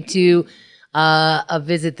gave me to a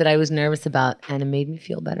visit that I was nervous about, and it made me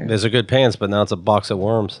feel better. Those are good pants, but now it's a box of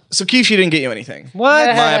worms. So Keith, she didn't get you anything. What?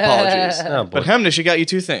 My apologies. Oh, boy. But Chemda, she got you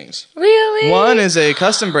 2 things. Really? One is a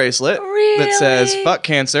custom bracelet that says Really? "fuck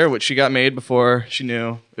cancer," which she got made before she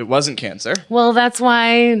knew it wasn't cancer. Well, that's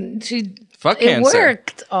why she. Fuck It cancer.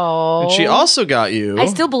 worked. Oh. And she also got you I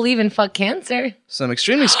still believe in fuck cancer. some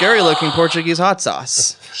extremely scary-looking Portuguese hot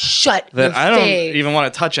sauce Shut that your I don't face. even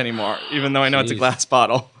want to touch anymore, even though I know it's a Jeez. glass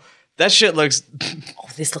bottle. That shit looks Oh,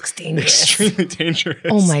 this looks dangerous. extremely dangerous.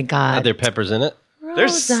 Oh my Are god. there peppers in it?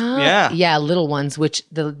 There's- Rosa. yeah. little ones. Which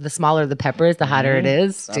the smaller the pepper is, the hotter it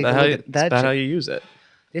is. Take a About how look you, at it's that about shit. how you use it.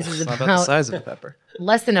 This is It's not about, about the size of the pepper.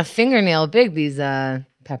 less than a fingernail big. These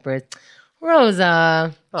peppers.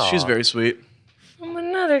 Rosa She's very sweet. from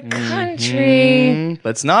another country. But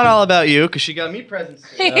it's not all about you, because she got me presents.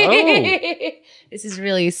 too. This is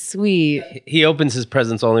really sweet. He opens his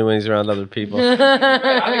presents only when he's around other people.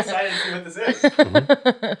 I'm excited to see what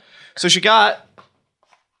this is. So she got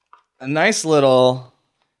a nice little,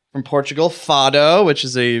 from Portugal, fado, which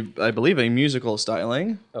is I believe a musical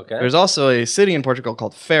styling. Okay. There's also a city in Portugal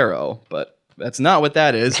called Faro, but that's not what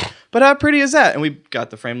that is. But how pretty is that? And we got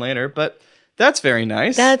the frame later, but that's very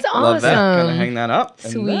nice. That's Love that. awesome. Gonna hang that up.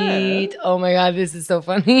 And then Sweet. Oh my god, this is so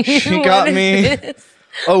funny. She What got is me this?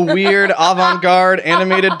 a weird avant-garde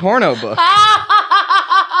animated porno book.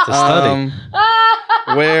 To study.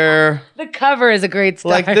 Where The cover is a great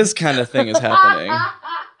start. like this kind of thing is happening.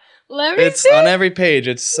 Let me It's see. on every page.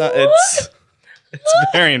 It's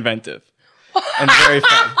very inventive and very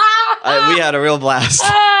fun. We had a real blast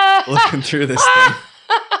looking through this thing.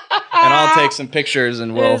 And I'll take some pictures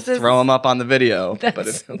and we'll This is- throw them up on the video. That's But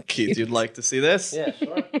if so Keith, you'd like to see this? Yeah,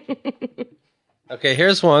 sure. Okay,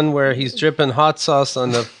 here's one where he's dripping hot sauce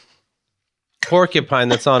on the porcupine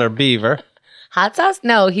that's on her beaver. Hot sauce?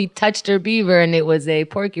 No, he touched her beaver and it was a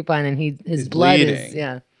porcupine and his blood is bleeding.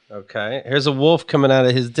 yeah. Okay, here's a wolf coming out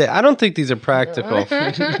of his dick. I don't think these are practical.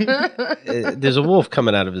 There's a wolf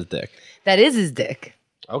coming out of his dick. That is his dick.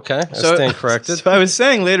 Okay, I stand corrected. So I was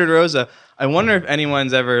saying later to Rosa, I wonder if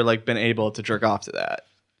anyone's ever like been able to jerk off to that.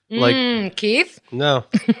 Like, Keith? No.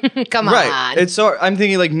 Come right. on. It's so I'm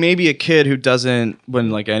thinking like maybe a kid who doesn't when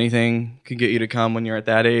like anything could get you to come when you're at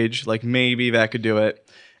that age, like maybe that could do it.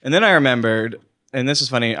 And then I remembered, and this is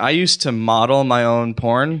funny, I used to model my own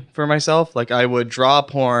porn for myself. Like I would draw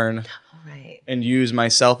porn Right. and use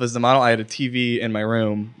myself as the model. I had a TV in my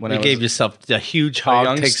room when I was gave yourself a huge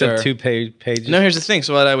hog, takes up youngster. 2 pages. No, here's the thing.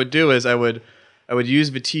 So what I would do is I would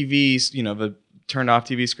use the TV, the turned off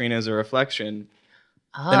TV screen as a reflection.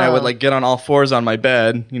 Oh. And I would like get on all fours on my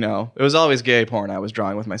bed. It was always gay porn I was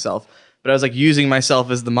drawing with myself, but I was like using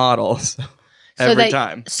myself as the model every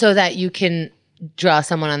time. So that you can draw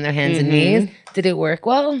someone on their hands and knees. Did it work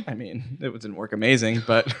well? I mean, it didn't work amazing,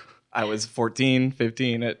 but I was 14,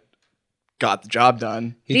 15. It got the job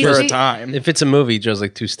done for a time. If it's a movie, he draws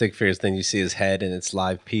like 2 stick figures, then you see his head and it's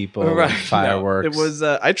live people, and fireworks. No, it was.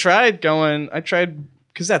 I tried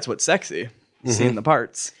because that's what's sexy, seeing the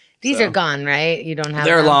parts. These are gone, right? You don't have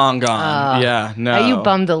They're them? long gone. Yeah, no. Are you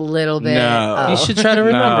bummed a little bit? No. Oh. You should try to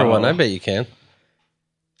remember No. one. I bet you can.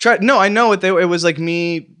 No, I know what it was like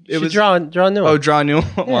me. It was draw a new one. Oh, draw a new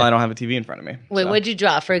one? Well, I don't have a TV in front of me. Wait, so. what'd you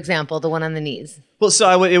draw? For example, the one on the knees. Well,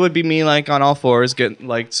 so it would be me like on all fours,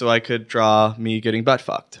 so I could draw me getting butt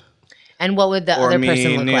fucked. And what would the Or other me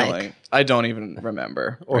person look kneeling. like? I don't even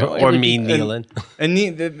remember. Or really. me kneeling. And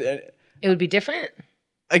It would be different?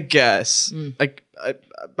 I guess.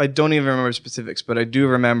 I don't even remember specifics, but I do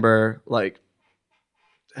remember like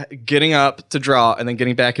getting up to draw and then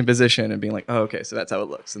getting back in position and being like, oh, okay, so that's how it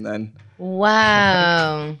looks. And then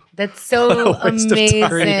Wow. That's so waste of time.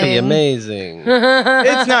 Creepy, amazing. amazing.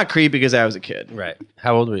 it's not creepy because I was a kid. Right.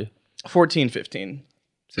 How old were you? 14, 15,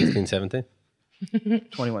 16, 17?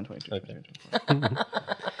 21, 22. Okay.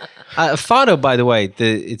 Fado, by the way,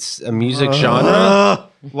 it's a music genre.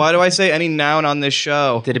 Why do I say any noun on this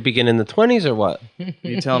show? Did it begin in the 20s or what?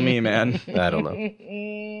 You tell me, man. I don't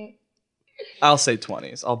know. I'll say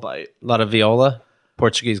 20s. I'll bite. A lot of viola,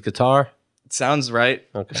 Portuguese guitar. It sounds right.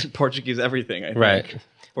 Okay. Portuguese everything, I think. Right.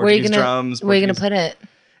 Portuguese drums. Where are you going to put it?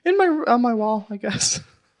 On my wall, I guess.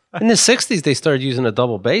 In the 60s, they started using a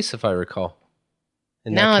double bass, if I recall.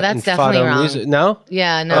 No, that's definitely Fado wrong. No?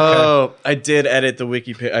 Yeah, no. Oh, I did edit the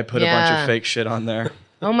wiki page. I put a bunch Yeah. of fake shit on there.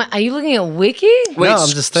 Oh my! Are you looking at Wiki? No, I'm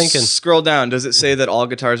just thinking. Scroll down. Does it say that all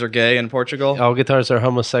guitars are gay in Portugal? All guitars are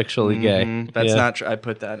homosexually gay. That's Yeah. not true. I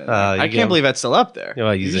put that in there. You I get can't 'em. believe that's still up there.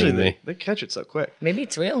 Well, you Usually zing me. they catch it so quick. Maybe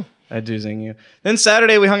it's real. I do zing you. Then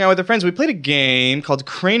Saturday we hung out with our friends. We played a game called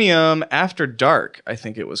Cranium After Dark, I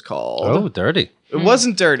think it was called. Oh, dirty. It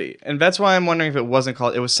wasn't dirty. And that's why I'm wondering if it wasn't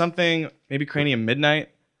called. It was something, maybe Cranium Midnight.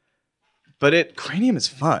 But Cranium is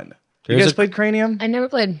fun. You There's guys a- played Cranium? I never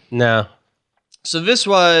played. No. So this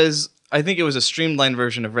was, I think it was a streamlined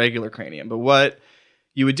version of regular Cranium. But what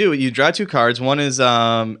you would do, you draw 2 cards. One is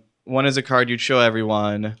a card you'd show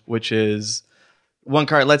everyone, which is one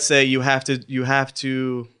card. Let's say you have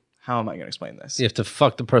to. How am I going to explain this? You have to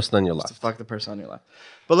fuck the person on your To left. fuck the person on your left.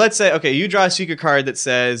 But let's say, okay, you draw a secret card that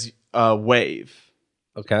says wave.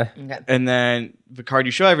 Okay. Okay. And then the card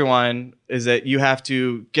you show everyone is that you have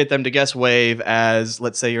to get them to guess wave as,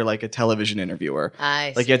 let's say you're like a television interviewer.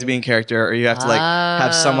 I Like you have to be in character, or you have to like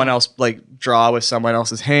have someone else like draw with someone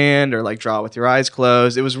else's hand, or like draw with your eyes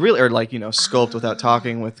closed. It was really, or like, sculpt without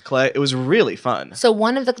talking with clay. It was really fun. So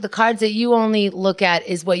one of the cards that you only look at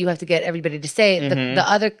is what you have to get everybody to say. The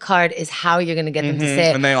other card is how you're going to get them to say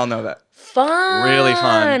it. And they all know that. Fun. Really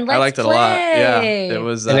fun. I liked it a lot. Yeah. play. It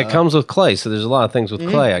was. And it comes with clay, so there's a lot of things with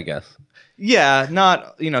clay, I guess. Yeah,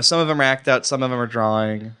 not, some of them are act out, some of them are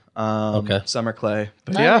drawing. Okay. Some are clay.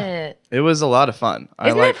 But Love yeah, it. it was a lot of fun.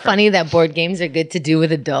 Isn't it funny that board games are good to do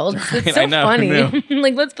with adults? It's so I know, funny. I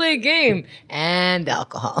Like, let's play a game. And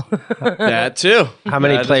alcohol. that too. How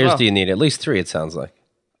many That as players well. do you need? At least 3, it sounds like.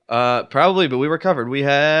 Probably, but we were covered. We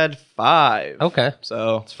had 5. Okay.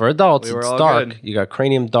 So It's for adults. We were It's all dark. good. You got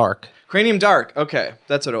Cranium Dark. Cranium Dark. Okay,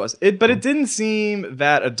 that's what it was. But it didn't seem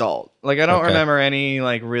that adult. Like I don't Okay. remember any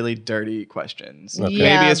like really dirty questions. Okay.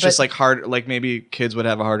 Yeah, Maybe it's just but- like hard. Like maybe kids would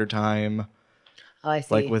have a harder time. Oh, I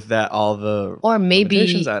see. Like with that, all the or maybe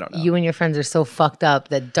limitations? I don't know. you and your friends are so fucked up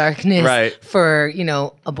that darkness Right. for,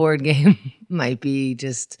 a board game might be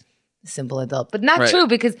just simple adult. But not Right. true,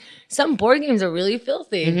 because some board games are really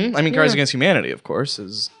filthy. I mean, Cards Against Humanity, of course,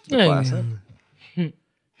 is the Yeah, classic.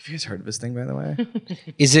 Have you guys heard of this thing, by the way?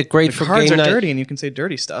 Is it great The for cards game are night? dirty, and you can say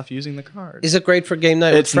dirty stuff using the cards. Is it great for game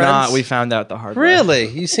night It's with friends? not. We found out the hard way. Really?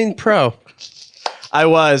 You seem pro. I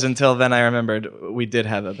was until then. I remembered we did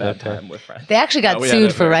have a bad time with friends. They actually got we had sued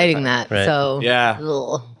a for very good writing time. that. Right. So Yeah.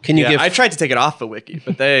 ugh. Can you Yeah, give I tried to take it off the wiki,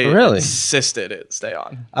 but they Really? insisted it stay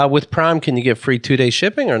on. with Prime? Can you get free 2-day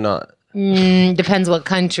shipping or not? Depends what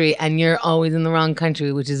country, and you're always in the wrong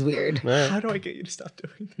country, which is weird. How do I get you to stop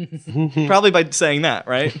doing this? Probably by saying that,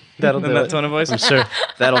 right? That'll In do that it. tone of voice? I'm sure.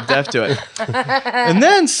 That'll def do it. And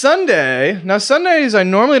then Sunday. Now, Sundays I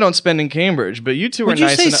normally don't spend in Cambridge, but you two Would are you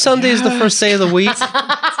nice say enough. Sunday is the first day of the week?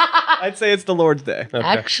 I'd say it's the Lord's Day.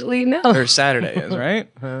 Actually, no. Or Saturday is, right?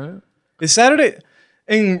 Is Saturday,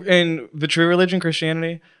 in the true religion,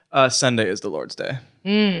 Christianity, Sunday is the Lord's Day.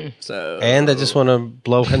 So, And I just want to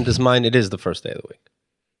blow Chemda's mind. It is the first day of the week.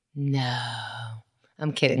 No.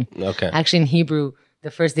 I'm kidding. Okay. Actually, in Hebrew, the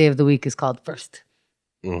first day of the week is called first.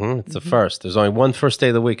 It's the first. There's only one first day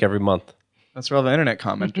of the week every month. that's where all the internet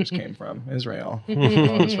commenters came from, Israel.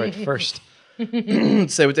 Oh, that's right, first.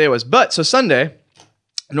 Let's say what day it was. But, so Sunday,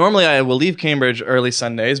 normally I will leave Cambridge early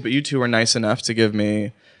Sundays, but you two were nice enough to give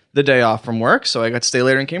me the day off from work, so I got to stay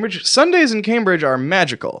later in Cambridge. Sundays in Cambridge are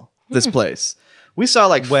magical, this place. We saw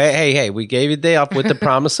like... Wait, hey, we gave you a day off with the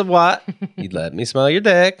promise of what? You'd let me smell your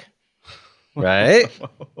dick. Right?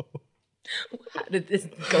 How did this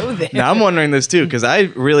go there? Now I'm wondering this too, because I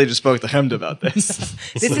really just spoke to Chemda about this.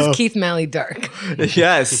 This is Keith Malley Dark.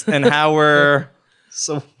 Yes, and how we're...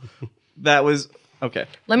 So that was... Okay.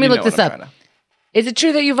 Let me You look know what this I'm up. trying to- Is it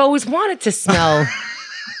true that you've always wanted to smell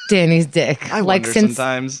Danny's dick? I like wonder since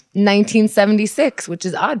sometimes. 1976, which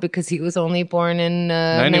is odd because he was only born in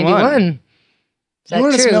 91. 91. Is I that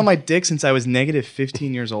wanted to true? smell my dick since I was negative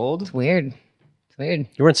 15 years old. It's weird. It's weird.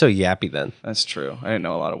 You weren't so yappy then. That's true. I didn't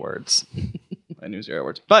know a lot of words. I knew 0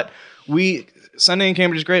 words. But Sunday in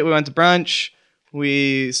Cambridge is great. We went to brunch.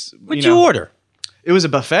 What'd you order? It was a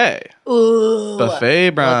buffet. Ooh.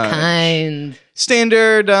 Buffet brunch. What kind?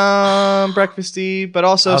 Standard breakfasty, but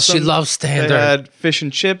also She loves standard. They had fish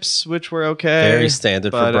and chips, which were okay. Very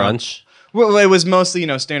standard But, for brunch. Well, it was mostly,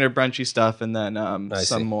 standard brunchy stuff and then see.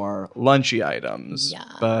 some more lunchy items. Yeah.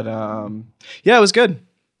 But yeah, it was good.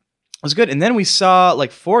 It was good. And then we saw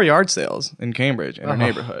like 4 yard sales in Cambridge in our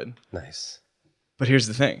neighborhood. Nice. But here's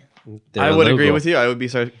the thing. They're I would agree illegal. with you. I would be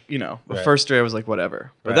the Right. first 3 I was like,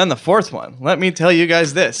 whatever. But Right. then the 4th one, let me tell you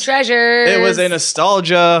guys this. Treasures. It was a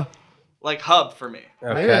nostalgia hub for me.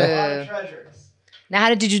 Okay. A lot of treasures. Now,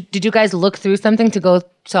 how did you guys look through something to go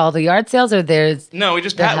to all the yard sales, or there's? No, we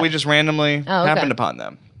just randomly Oh, okay. happened upon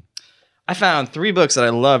them. I found 3 books that I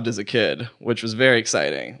loved as a kid, which was very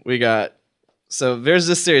exciting. So there's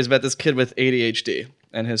this series about this kid with ADHD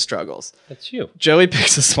and his struggles. That's you. Joey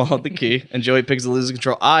Pigza swallowed the key, and Joey Pigza loses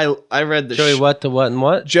control. I read the Joey, what, the what, and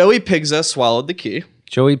what? Joey Pigza swallowed the key,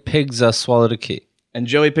 Joey Pigza swallowed a key. and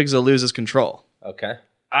Joey Pigza loses control. Okay.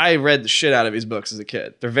 I read the shit out of these books as a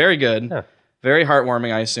kid. They're very good, Yeah. very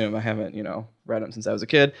heartwarming. I assume I haven't read them since I was a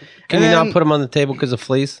kid. Can you not put them on the table because of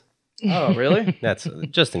fleas? Oh, really? That's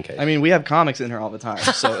just in case. I mean, we have comics in here all the time,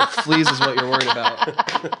 so if fleas is what you're worried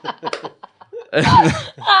about.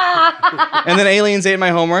 And then Aliens Ate My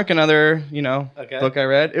Homework, another, book I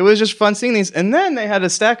read. It was just fun seeing these. And then they had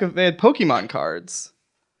they had Pokemon cards,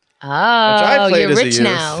 which I Oh, played you're as a rich youth.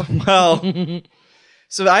 now. Well,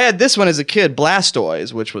 so I had this one as a kid,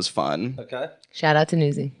 Blastoise, which was fun. okay. Shout out to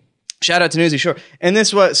Newsy. Shout out to Newsy, sure. And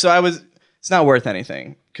this was, it's not worth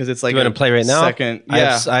anything because it's like You want to play right now? second, I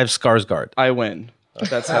yeah, have Skarsgård. I win.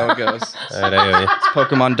 That's how it goes. All right, I hear you.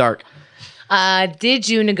 Pokemon Dark. Did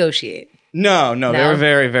you negotiate? No, they No? were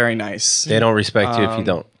very, very nice. They don't respect you if you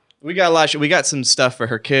don't. We got a lot. We got some stuff for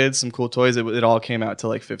her kids, some cool toys. It all came out to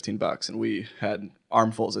like $15, and we had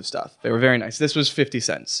armfuls of stuff. They were very nice. This was 50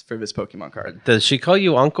 cents for this Pokemon card. Does she call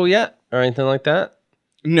you uncle yet or anything like that?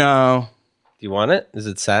 No, Do you want it? Is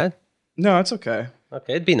it sad? no, it's okay.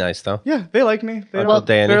 Okay, it'd be nice though. Yeah, they like me. They Uncle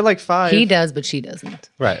Danny. They're like 5. He does, but she doesn't.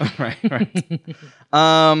 Right. right.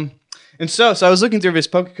 And so I was looking through this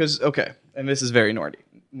Poke because and this is very nerdy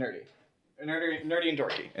and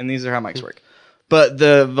dorky, and these are how mics work. But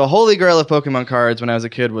the holy grail of Pokemon cards when I was a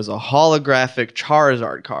kid was a holographic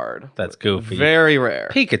Charizard card. That's goofy. Very rare.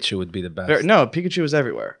 Pikachu would be the best. No, Pikachu was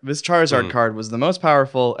everywhere. This Charizard card was the most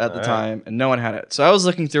powerful at the time, and no one had it. So I was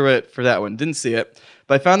looking through it for that one. Didn't see it.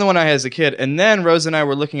 But I found the one I had as a kid. And then Rose and I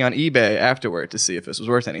were looking on eBay afterward to see if this was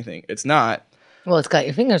worth anything. It's not. Well, it's got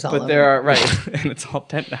your fingers all But over. there are, right. And it's all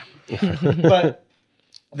bent now. But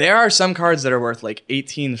there are some cards that are worth like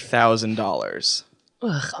 $18,000.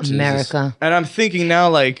 Ugh, America. And I'm thinking now,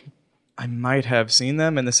 like, I might have seen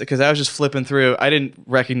them in this because I was just flipping through. I didn't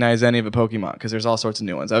recognize any of the Pokemon because there's all sorts of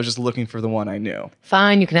new ones. I was just looking for the one I knew.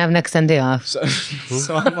 Fine, you can have next Sunday off.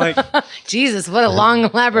 So I'm like, Jesus, what a long,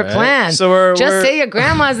 elaborate plan. So we're say your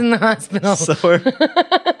grandma's in the hospital. so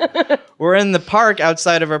we're in the park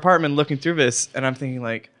outside of our apartment looking through this, and I'm thinking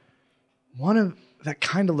like, that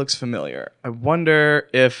kind of looks familiar. I wonder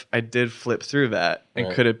if I did flip through that,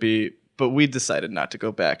 and could it be? but we decided not to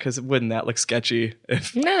go back because wouldn't that look sketchy?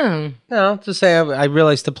 If No. No, to say I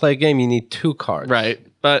realized to play a game you need 2 cards. right,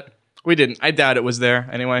 but we didn't. I doubt it was there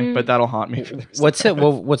anyway, but that'll haunt me. For the rest of What's my it? life.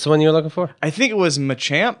 Well, what's the one you're looking for? I think it was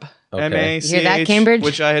Machamp. Okay. M-A-C-H, You hear that, Cambridge?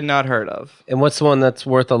 which I had not heard of. And what's the one that's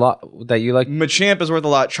worth a lot that you like? Machamp is worth a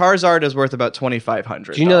lot. Charizard is worth about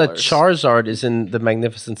 $2,500. Do you know that Charizard is in the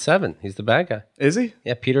Magnificent Seven? He's the bad guy. Is he?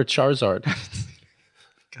 Yeah, Peter Charizard.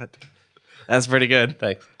 God, that's pretty good.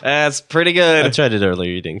 Thanks. That's pretty good. I tried it earlier.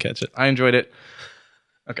 You didn't catch it. I enjoyed it.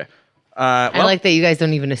 Okay. I like that you guys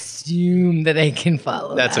don't even assume that I can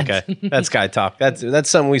follow. That's that. okay. That's guy talk. That's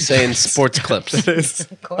something we say in sports clips.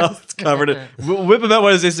 Of course. It's covered it. Whip about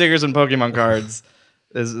Wednesday stickers and Pokemon cards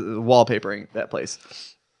is wallpapering that place.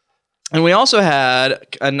 And we also had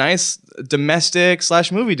a nice domestic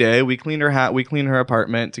 / movie day. We cleaned her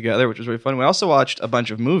apartment together, which was really fun. We also watched a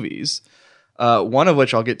bunch of movies. One of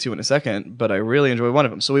which I'll get to in a second, but I really enjoyed one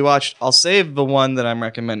of them. So we watched. I'll save the one that I'm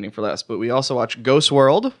recommending for last, but we also watched Ghost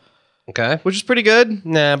World, Okay. which is pretty good.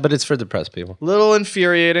 Nah, but it's for depressed people. Little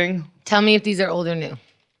infuriating. Tell me if these are old or new.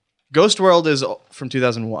 Ghost World is from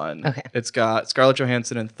 2001. Okay. It's got Scarlett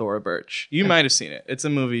Johansson and Thora Birch. You might have seen it. It's a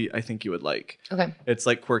movie I think you would like. Okay. It's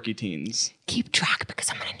like quirky teens. Keep track because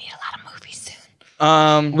I'm going to need a lot of movies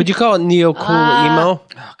soon. Would you call it neo cool emo? Oh,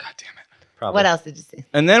 God damn it. Probably. What else did you see?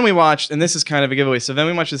 And then we watched, and this is kind of a giveaway. So then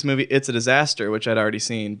we watched this movie, It's a Disaster, which I'd already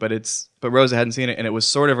seen, but Rosa hadn't seen it, and it was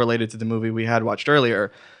sort of related to the movie we had watched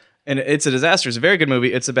earlier. And It's a Disaster is a very good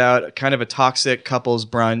movie. It's about kind of a toxic couples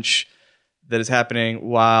brunch that is happening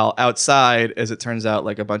while outside, as it turns out,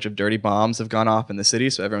 like a bunch of dirty bombs have gone off in the city.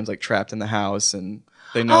 So everyone's like trapped in the house, and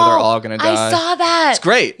they know they're all going to die. I saw that. It's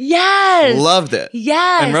great. Yes. Loved it.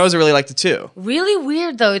 Yes. And Rosa really liked it too. Really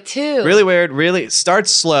weird though too. Really weird. Really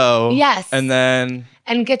starts slow. Yes. And then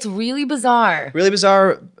And gets really bizarre. really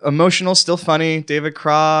bizarre, emotional, still funny. David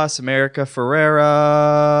Cross, America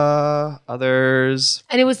Ferrera, others.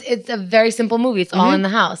 And it's a very simple movie. It's all in the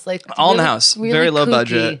house. Like All in the really- house. really Very low kooky.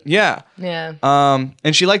 budget. Yeah. Yeah.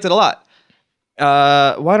 And she liked it a lot.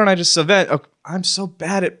 Why don't I just I'm so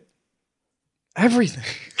bad at everything.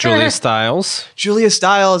 Julia Stiles. Julia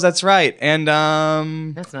Stiles, that's right. And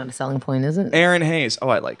That's not a selling point, is it? Erin Hayes. Oh,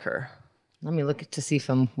 I like her. Let me look to see if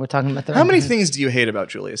we're talking about the How right many one. things do you hate about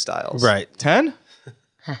Julia Stiles? Right. 10?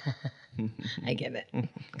 I get it.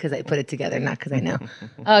 Because I put it together, not because I know.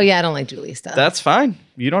 Oh, yeah, I don't like Julia stuff. That's fine.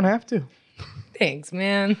 You don't have to. Thanks,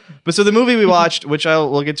 man. But so the movie we watched, which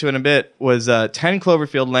we'll get to in a bit, was 10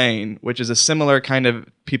 Cloverfield Lane, which is a similar kind of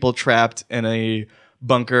people trapped in a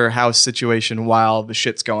bunker house situation while the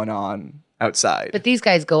shit's going on outside. But these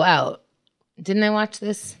guys go out. Didn't I watch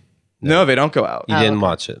this? No, they don't go out. You didn't okay.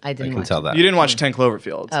 watch it. I didn't can watch tell it. that. You didn't watch 10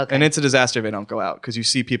 Cloverfields. Okay. And it's a disaster if they don't go out because you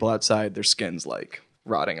see people outside, their skin's like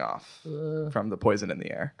rotting off from the poison in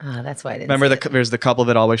the air. Oh, that's why I didn't Remember, see it. there's the couple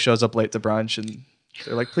that always shows up late to brunch and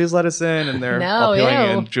they're like, please let us in. And they're No, all peeling.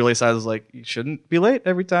 ew. And Julia Stiles is like, you shouldn't be late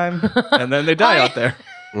every time. And then they die out there.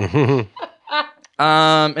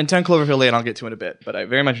 And 10 Cloverfield Lane I'll get to in a bit, but I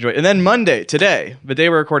very much enjoyed it. And then Monday, today, the day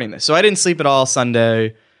we're recording this. So I didn't sleep at all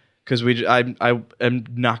Sunday because I am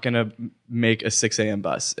not going to make a 6 a.m.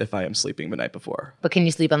 bus if I am sleeping the night before. But can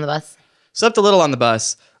you sleep on the bus? Slept a little on the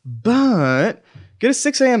bus, but get a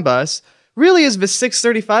 6 a.m. bus really is the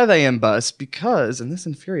 6:35 a.m. bus because, and this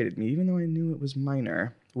infuriated me, even though I knew it was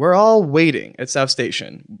minor, we're all waiting at South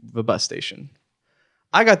Station, the bus station.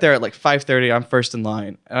 I got there at like 5:30. I'm first in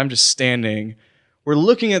line, and I'm just standing. We're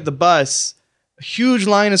looking at the bus. A huge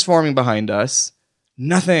line is forming behind us.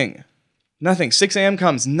 Nothing. 6 a.m.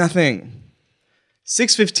 comes. Nothing.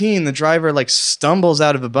 6:15, the driver like stumbles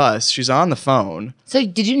out of the bus. She's on the phone. So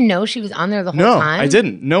did you know she was on there the whole No, time? I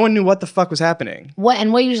didn't. No one knew what the fuck was happening. What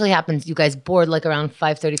usually happens? You guys board like around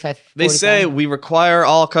 5:35. They say we require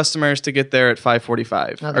all customers to get there at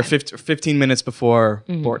 5:45 or 15 minutes before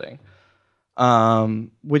boarding,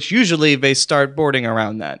 which usually they start boarding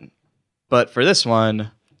around then. But for this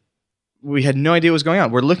one, we had no idea what was going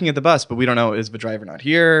on. We're looking at the bus, but we don't know, is the driver not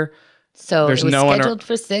here? So There's it was no one scheduled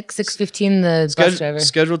for 6:15. The bus driver.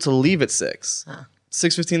 Scheduled to leave at 6.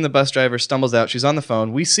 6:15, the bus driver stumbles out. She's on the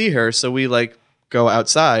phone. We see her, so we like go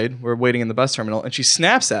outside. We're waiting in the bus terminal, and she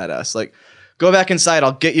snaps at us like, "Go back inside.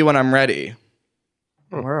 I'll get you when I'm ready."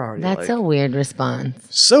 Where are you? That's a weird response.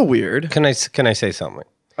 So weird. Can I say something?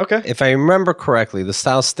 Okay. If I remember correctly, the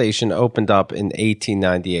South Station opened up in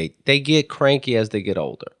 1898. They get cranky as they get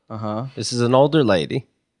older. This is an older lady.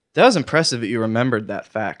 That was impressive that you remembered that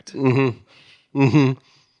fact.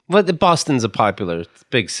 But Boston's a popular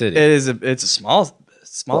big city. It's a small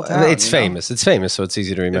town. It's famous. It's famous, so it's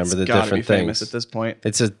easy to remember the different famous things. at this point.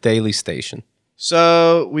 It's a daily station.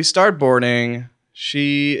 So we start boarding,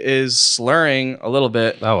 She is slurring a little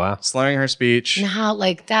bit. Oh, wow. Slurring her speech. How,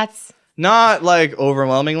 like, that's... Not like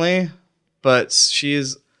overwhelmingly, but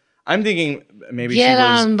she's. I'm thinking maybe Get she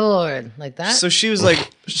was on board. Like that? So she was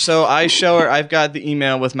like, so I show her, I've got the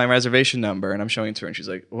email with my reservation number, and I'm showing it to her, and she's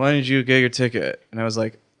like, when did you get your ticket? And I was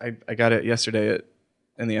like, I got it yesterday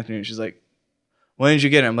in the afternoon. She's like, when did you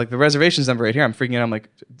get it? I'm like, the reservation's number right here. I'm freaking out. I'm like,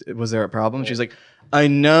 was there a problem? She's like, I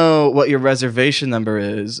know what your reservation number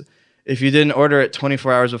is. If you didn't order it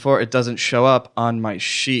 24 hours before, it doesn't show up on my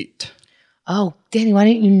sheet. Oh, Danny, why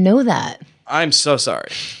didn't you know that? I'm so sorry.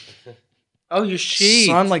 Oh, your sheet.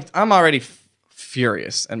 So I'm like, I'm already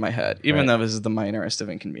furious in my head, even though this is the minorest of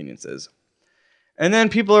inconveniences. And then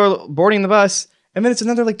people are boarding the bus, and then it's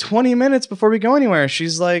another like 20 minutes before we go anywhere.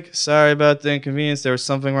 She's like, sorry about the inconvenience. There was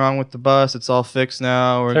something wrong with the bus. It's all fixed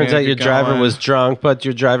now. Turns out your driver was drunk, but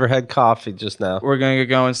your driver had coffee just now. We're going to get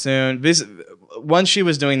going soon. Once she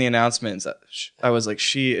was doing the announcements, I was like,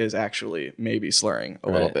 she is actually maybe slurring a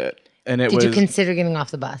little bit. And Did you consider getting off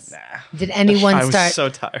the bus? Nah. Did anyone I start? was so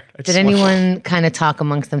tired. Did anyone kind of talk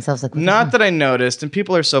amongst themselves? Like, Not that I noticed, and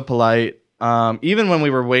people are so polite. Even when we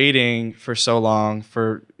were waiting for so long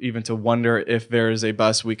for even to wonder if there is a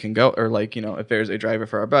bus we can go, or like, you know, if there's a driver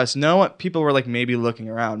for our bus, people were like maybe looking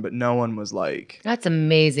around, but no one was like. That's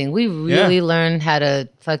amazing. We really learned how to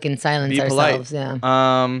fucking silence ourselves. Polite.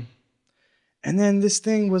 Yeah. And then this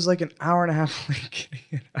thing was like an hour and a half late getting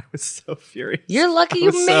in. I was so furious. You're lucky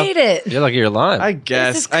you made it. You're lucky you're alive. I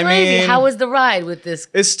guess. This is crazy. I mean, how was the ride with this?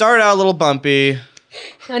 It started out a little bumpy.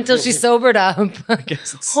 Until she sobered up. I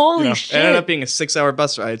guess it's, Holy shit. It ended up being a 6-hour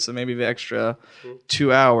bus ride, so maybe the extra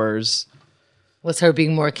 2 hours was her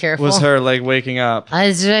being more careful. was her like waking up.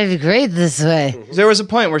 I drive great this way. There was a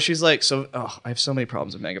point where she's like, I have so many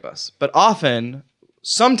problems with Megabus. But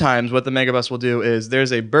sometimes what the Megabus will do is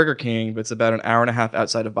there's a Burger King that's about an hour and a half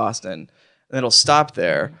outside of Boston, and it'll stop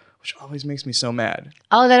there, which always makes me so mad.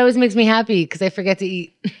 Oh, that always makes me happy because I forget to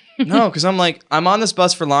eat. No, because I'm like, I'm on this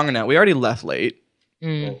bus for longer now. We already left late.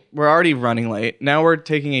 We're already running late. Now we're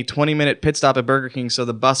taking a 20-minute pit stop at Burger King so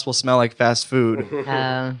the bus will smell like fast food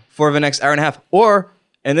for the next hour and a half. Or,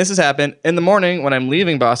 and this has happened, in the morning when I'm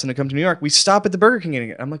leaving Boston to come to New York, we stop at the Burger King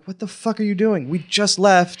again. I'm like, what the fuck are you doing? We just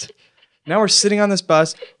left. Now we're sitting on this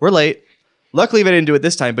bus. We're late. Luckily, they didn't do it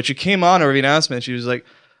this time, but she came on over the announcement. She was like,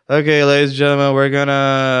 okay, ladies and gentlemen, we're going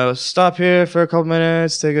to stop here for a couple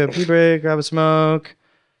minutes, take a pee break, grab a smoke.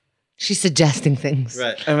 She's suggesting things.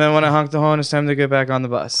 Right. And then when I honk the horn, it's time to get back on the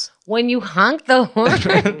bus. When you honk the horn?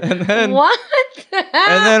 and then, what?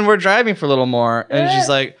 And then we're driving for a little more. And she's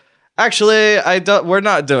like, actually, we're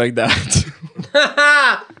not doing that.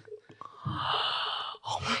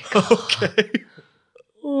 Oh my God. Okay.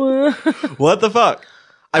 What the fuck?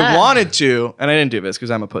 I wanted to, and I didn't do this because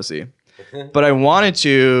I'm a pussy, but I wanted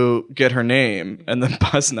to get her name and the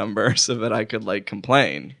bus number so that I could like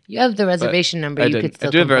complain. You have the reservation number. You could still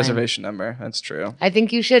I do have a complain. reservation number. That's true. I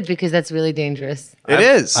think you should because that's really dangerous. It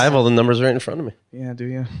is. I have all the numbers right in front of me. Yeah, do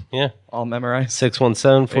you? Yeah. All memorized.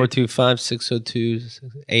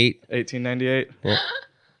 617-425-602-8. 1898. Yeah.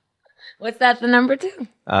 What's that the number to?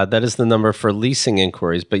 That is the number for leasing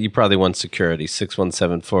inquiries, but you probably want security,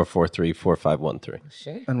 617-443-4513.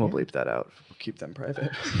 Sure. And we'll bleep that out. We'll keep them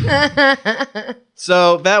private.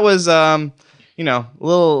 So that was, a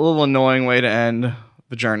little annoying way to end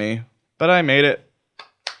the journey, but I made it.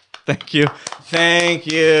 Thank you. Thank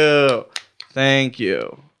you. Thank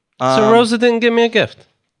you. So Rosa didn't give me a gift.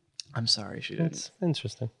 I'm sorry she didn't. That's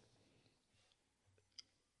interesting.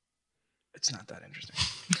 It's not that interesting.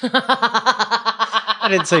 I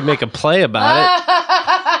didn't say make a play about it.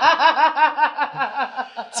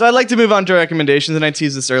 So I'd like to move on to recommendations, and I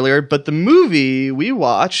teased this earlier, but the movie we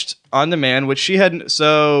watched on demand, which she hadn't,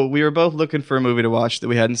 so we were both looking for a movie to watch that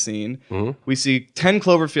we hadn't seen. Mm-hmm. We see 10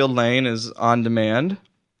 Cloverfield Lane is on demand.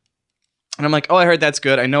 And I'm like, oh, I heard that's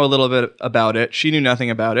good. I know a little bit about it. She knew nothing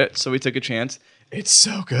about it, so we took a chance. It's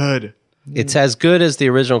so good. It's as good as the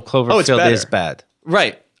original Cloverfield is bad.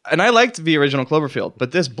 Right. And I liked the original Cloverfield,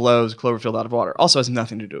 but this blows Cloverfield out of water. Also has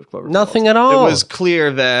nothing to do with Cloverfield. Nothing at all. It was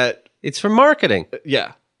clear that... It's for marketing.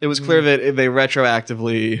 Yeah. It was clear that they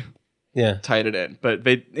retroactively tied it in. But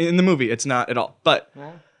in the movie, it's not at all. But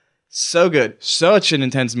so good. Such an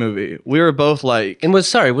intense movie. We were both like... And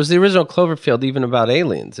was the original Cloverfield even about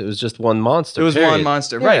aliens? It was just one monster. It was one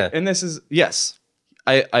monster. Yeah. Right. And this is... Yes.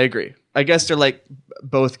 I agree. I guess they're like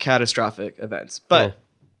both catastrophic events. But...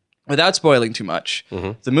 Without spoiling too much,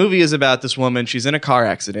 the movie is about this woman. She's in a car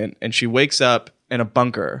accident, and she wakes up in a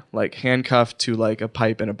bunker, like handcuffed to like a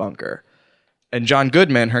pipe in a bunker. And John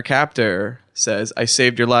Goodman, her captor, says, "I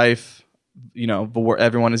saved your life.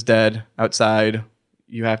 Everyone is dead outside.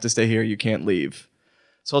 you have to stay here. You can't leave.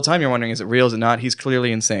 This whole time you're wondering, is it real? Is it not? He's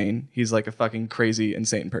clearly insane. He's like a fucking crazy,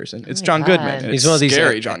 insane person. It's John Goodman. And He's it's one of these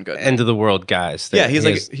scary John Goodman. end of the world guys. Yeah,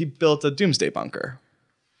 he built a doomsday bunker.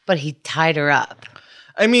 But he tied her up.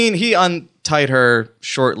 I mean, he untied her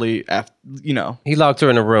shortly after, He locked her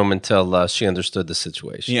in a room until she understood the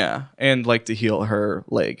situation. Yeah, and like to heal her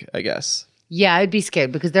leg, I guess. Yeah, I'd be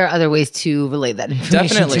scared because there are other ways to relay that information.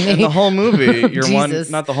 Definitely. To me. In the whole movie, Jesus.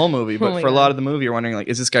 not the whole movie, but for a lot of the movie, you're wondering, like,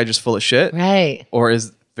 is this guy just full of shit? Right. Or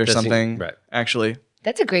is there Does he- something right. actually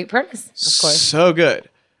That's a great premise, of course. so good?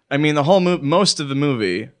 I mean, the whole most of the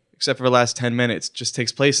movie, except for the last 10 minutes, just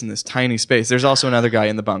takes place in this tiny space. There's also another guy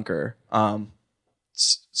in the bunker.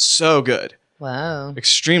 So good. Wow.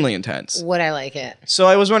 Extremely intense. Would I like it? So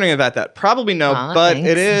I was wondering about that. Probably no, Aw, but thanks.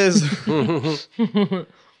 it is.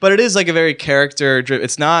 But it is like a very character driven.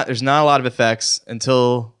 There's not a lot of effects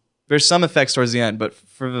until there's some effects towards the end, but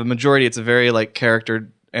for the majority, it's a very like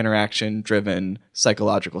character interaction driven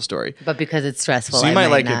psychological story. But because it's stressful, So you I might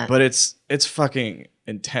like not. it, but it's fucking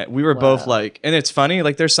intense. We were both like, and it's funny.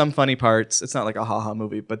 Like there's some funny parts. It's not like a haha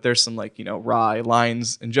movie, but there's some like wry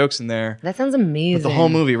lines and jokes in there. That sounds amazing. But the whole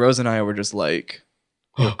movie, Rose and I were just like,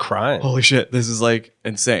 You were crying. holy shit, this is like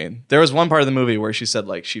insane. There was one part of the movie where she said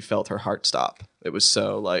like she felt her heart stop. It was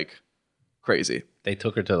so like crazy. They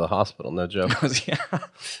took her to the hospital, no joke. Yeah.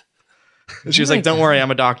 She was like, don't worry, I'm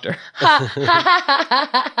a doctor.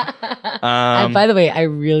 And by the way, I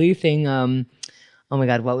really think, oh my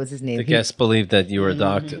God, what was his name? The guest believed that you were a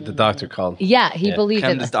doctor. The doctor called. Yeah, he believed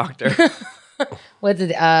Chemda's it. doctor. What's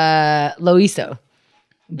it? Loiso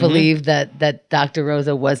believed that Dr.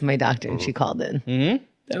 Rosa was my doctor, and she called in.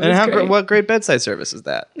 Mm-hmm. And what great bedside service is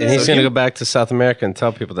that? And he's going to go back to South America and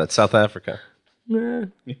tell people that South Africa.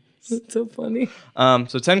 That's so funny.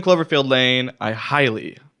 So 10 Cloverfield Lane, I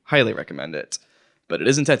highly recommend it. But it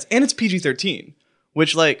is intense. And it's PG-13,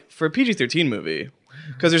 which like for a PG-13 movie,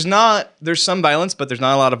 because there's some violence, but there's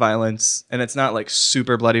not a lot of violence. And it's not like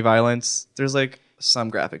super bloody violence. There's like some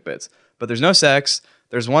graphic bits. But there's no sex.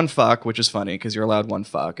 There's one fuck, which is funny because you're allowed one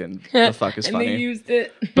fuck, and the fuck is And funny. they used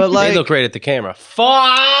it. But like, They look great at the camera. Fuck!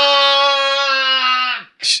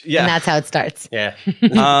 yeah. And that's how it starts. Yeah.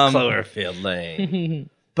 Cloverfield Lane.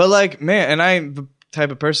 But like, man, and I'm the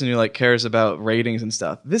type of person who like cares about ratings and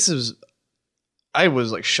stuff. I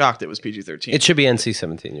was like shocked it was PG-13. It should be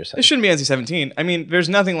NC-17, you're saying. It shouldn't be NC-17. I mean, there's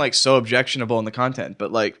nothing like so objectionable in the content,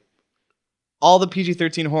 but like all the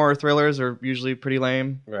PG-13 horror thrillers are usually pretty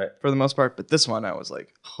lame, Right. for the most part. But this one, I was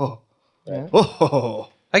like, oh.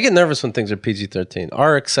 I get nervous when things are PG-13.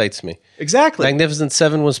 R excites me. Exactly. Magnificent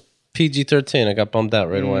Seven was PG-13. I got bummed out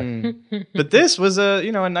right away. But this was a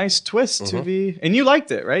nice twist to the, and you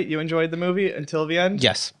liked it, right? You enjoyed the movie until the end.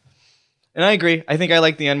 Yes. And I agree. I think I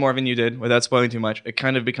liked the end more than you did, without spoiling too much. It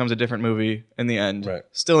kind of becomes a different movie in the end. Right.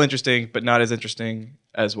 Still interesting, but not as interesting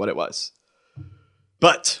as what it was.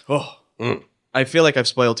 But I feel like I've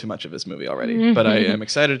spoiled too much of this movie already. But I am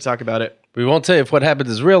excited to talk about it. We won't tell you if what happened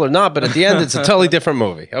is real or not, but at the end, it's a totally different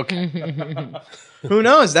movie. Okay. Who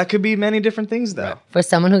knows? That could be many different things, though. For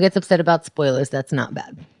someone who gets upset about spoilers, that's not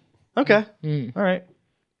bad. Okay. All right.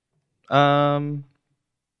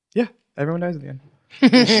 Yeah. Everyone dies at the end.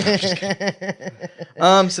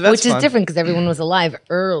 So that's Which is fun. different because everyone was alive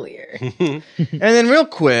earlier. And then real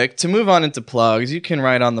quick, to move on into plugs, you can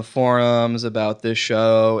write on the forums about this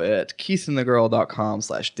show at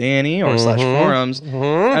keithandthegirl.com/Danny or /forums.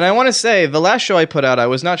 And I want to say, the last show I put out, I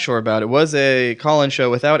was not sure about. It was a call-in show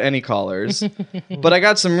without any callers. But I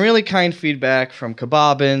got some really kind feedback from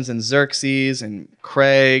Kebabins and Xerxes and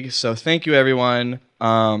Craig. So thank you, everyone.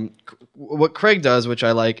 What Craig does, which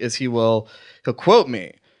I like, is he'll quote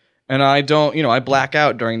me. And I don't, I black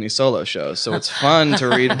out during these solo shows. So it's fun to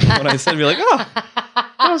read what I said and be like, oh,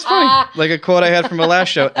 that was funny. Like a quote I had from my last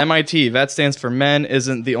show, MIT, that stands for men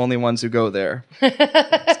isn't the only ones who go there.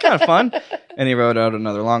 It's kind of fun. And he wrote out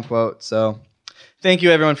another long quote. So thank you,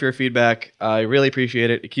 everyone, for your feedback. I really appreciate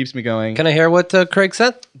it. It keeps me going. Can I hear what Craig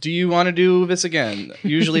said? Do you want to do this again?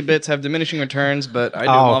 Usually bits have diminishing returns, but I do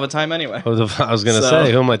them all the time anyway. I was going to So-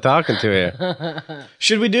 say, who am I talking to here?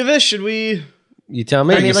 Should we do this? Should we? You tell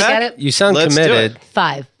me. Let me look at it. You sound Let's do committed. it.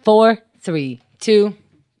 5, 4, 3, 2.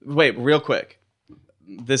 Wait, real quick.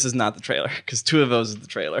 This is not the trailer, because 2 of those is the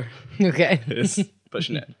trailer. Okay. It's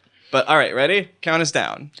pushing it. But all right, ready? Count us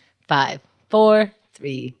down. 5, 4,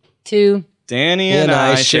 3, 2. Danny and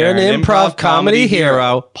I share an improv comedy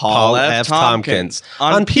hero, Paul F. Tompkins.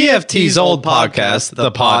 On PFT's old podcast,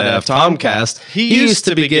 the Pod F. Tomcast, he used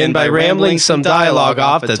to begin by rambling some dialogue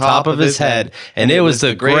off the top of his head, and it was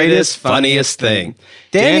the greatest, funniest thing.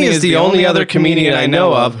 Danny is the only other comedian I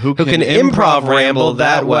know of who can improv ramble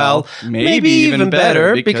that well, maybe even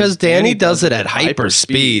better, because Danny does it at hyper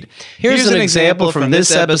speed. Here's an example from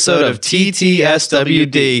this episode of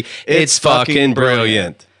TTSWD. It's fucking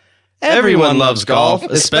brilliant. Everyone loves golf,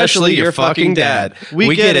 especially your fucking dad.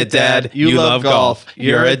 We get it, Dad. You love golf.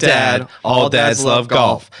 You're a dad. All dads love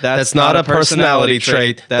golf. That's not a personality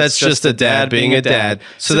trait. That's just a dad being a dad.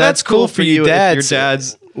 So that's cool for you dads. Your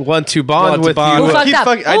dads want to bond with you.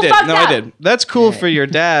 I did. That's cool for your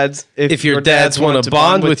dads. If your dads want to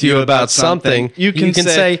bond with you about something, you can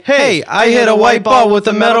say, hey, I hit a white ball with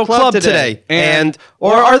a metal club today.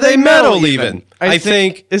 Or are they metal even? I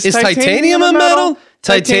think, is titanium a metal?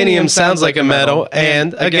 Titanium sounds like a metal,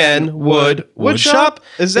 and again, wood shop.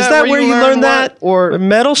 Is that where you learned that? Or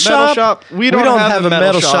metal shop? We don't have a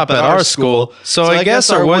metal shop at our school, so I guess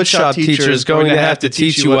our wood shop teacher is going to have to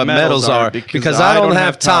teach you what metals are, because I don't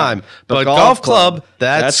have time. But golf club,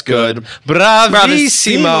 that's good.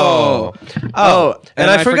 Bravissimo! Oh, and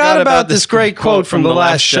I forgot about this great quote from the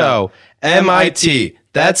last show. MIT.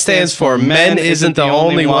 That stands for Men Isn't the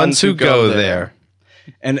Only Ones Who Go There.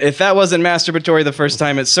 And if that wasn't masturbatory the first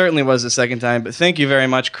time, it certainly was the second time. But thank you very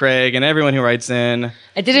much, Craig, and everyone who writes in.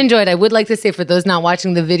 I did enjoy it. I would like to say for those not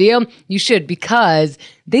watching the video, you should, because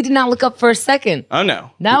they did not look up for a second. Oh,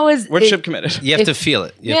 no. We're ship committed. You have to feel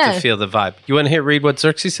it. You have to feel the vibe. You want to read what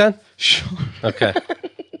Xerxes said? Sure. Okay.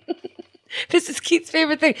 This is Keith's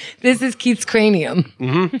favorite thing. This is Keith's cranium.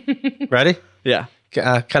 Mm-hmm. Ready? Yeah.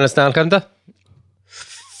 Kann es down, Chemda?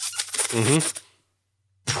 Mm-hmm.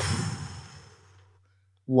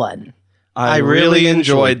 One. I really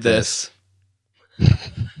enjoyed this.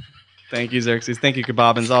 Thank you, Xerxes. Thank you,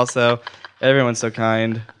 Kebabins, also. Everyone's so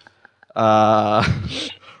kind.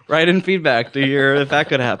 Write in feedback to hear if that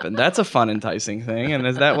could happen. That's a fun, enticing thing. And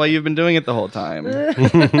is that why you've been doing it the whole time?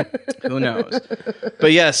 Who knows?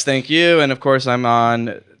 But yes, thank you. And of course, I'm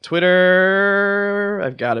on Twitter.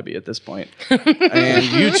 I've got to be at this point. And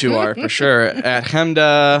you two are for sure. At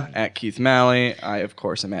Chemda, at Keith Malley. I, of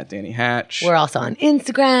course, am at Danny Hatch. We're also on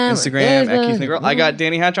Instagram. At Keith Girl. I got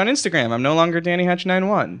Danny Hatch on Instagram. I'm no longer Danny Hatch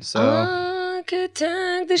 91. So I could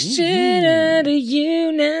take the shit out of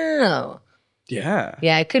you now. Yeah.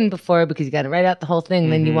 Yeah, I couldn't before because you got to write out the whole thing.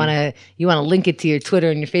 Then you want to link it to your Twitter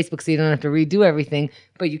and your Facebook so you don't have to redo everything.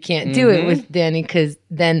 But you can't do it with Danny because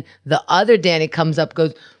then the other Danny comes up,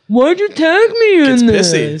 goes, "Why'd you tag me in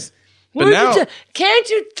this? Pissy. But now, can't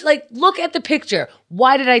you look at the picture?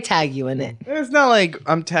 Why did I tag you in it? It's not like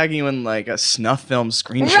I'm tagging you in like a snuff film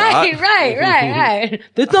screenshot. Right.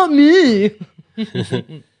 That's not me.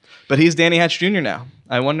 But he's Danny Hatch Jr. now.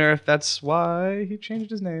 I wonder if that's why he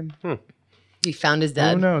changed his name. He found his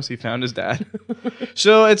dad. Who knows? He found his dad.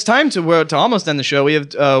 So it's time to almost end the show. We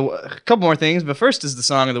have a couple more things, but first is the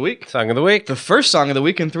song of the week. Song of the week. The first song of the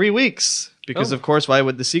week in 3 weeks. Because, of course, why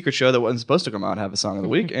would the secret show that wasn't supposed to come out have a song of the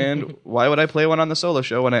week? And why would I play one on the solo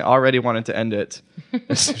show when I already wanted to end it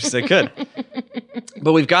as soon as I could?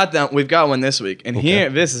 But we've got one this week. And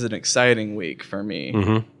this is an exciting week for me.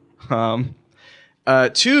 Mm-hmm.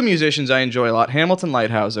 Two musicians I enjoy a lot, Hamilton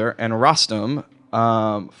Lighthouser and Rostam.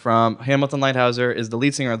 From Hamilton Lighthouser is the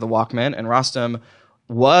lead singer of the Walkmen, and Rostam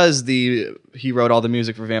he wrote all the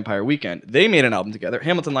music for Vampire Weekend. They made an album together.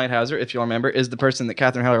 Hamilton Lighthouser, if you'll remember, is the person that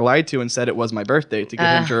Catherine Heller lied to and said it was my birthday to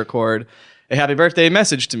get him to record a happy birthday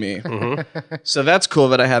message to me. Mm-hmm. So that's cool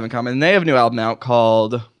that I have in common. And they have a new album out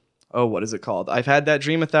called, what is it called? I've Had That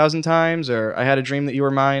Dream 1,000 Times, or I Had a Dream That You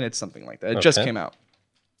Were Mine. It's something like that. It just came out.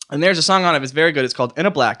 And there's a song on it. It's very good. It's called In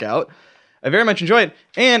a Blackout. I very much enjoy it.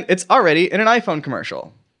 And it's already in an iPhone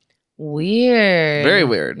commercial. Weird. Very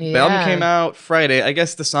weird. Yeah. The album came out Friday. I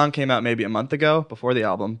guess the song came out maybe a month ago before the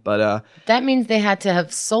album. But that means they had to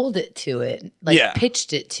have sold it to it.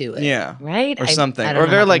 Pitched it to it. Yeah. Right? Or something. Or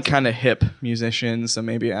they're like kind of hip musicians, so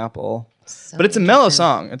maybe Apple. But it's a mellow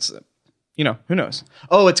song. It's, who knows?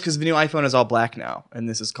 Oh, it's because the new iPhone is all black now. And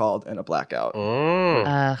this is called In a Blackout.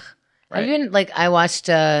 Right. I've been, I watched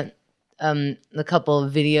a couple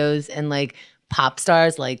of videos and pop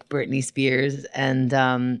stars like Britney Spears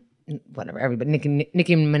and whatever, everybody,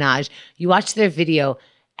 Nicki Minaj. You watch their video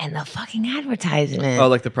and the fucking advertisement. Oh,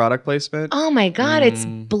 like the product placement? Oh my God, it's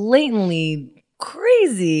blatantly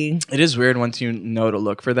crazy. It is weird once you know to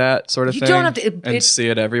look for that sort of thing. You don't have to see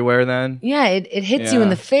it everywhere then. Yeah, it hits you in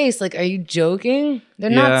the face. Are you joking? They're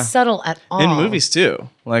not subtle at all. In movies too.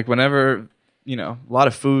 Whenever, a lot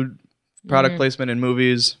of food product placement in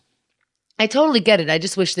movies. I totally get it. I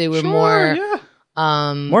just wish they were more.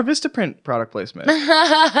 More Vistaprint product placement.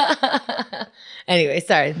 Anyway,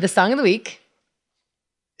 sorry. The song of the week.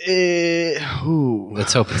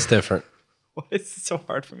 Let's hope it's different. Why is it so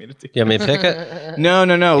hard for me to do? You want me to pick it? No.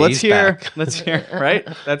 Let's hear. Back. Let's hear. Right.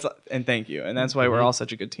 And thank you. And that's why we're all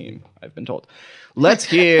such a good team. I've been told. Let's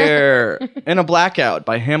hear "In a Blackout"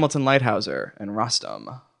 by Hamilton Lighthouser and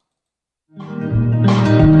Rostam.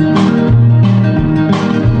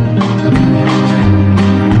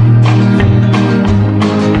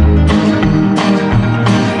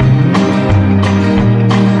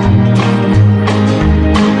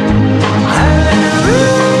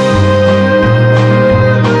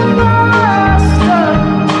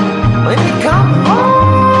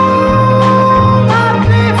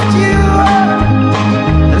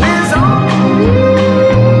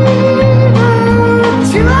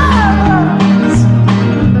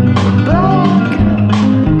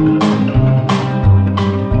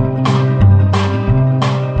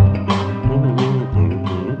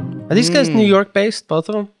 Are these guys New York based, both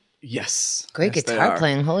of them? Yes. Great Yes, they guitar are.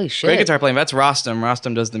 playing. Holy shit. Great guitar playing. That's Rostam.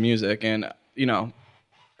 Rostam does the music. And,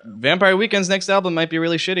 Vampire Weekend's next album might be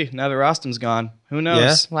really shitty now that Rostam's gone. Who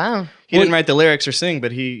knows? Yeah. Wow. He didn't write the lyrics or sing,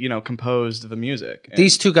 but he, composed the music. And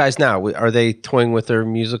These two guys now, are they toying with their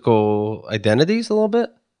musical identities a little bit?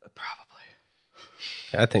 probably.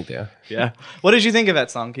 I think they are. Yeah. What did you think of that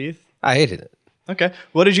song, Keith? I hated it. Okay.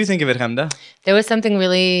 What did you think of it, Chemda? There was something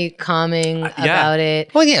really calming about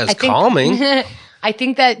it. Well, yeah, it was calming. I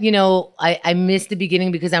think that, I missed the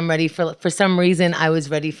beginning because I'm ready for some reason, I was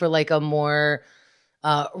ready for like a more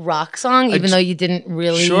rock song, even though you didn't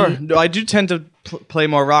really. Sure. No, I do tend to play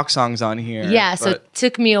more rock songs on here. Yeah, so it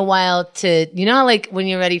took me a while to, how like when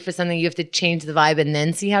you're ready for something, you have to change the vibe and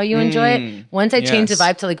then see how you enjoy it. Once I changed the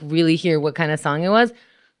vibe to like really hear what kind of song it was,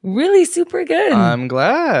 really super good. I'm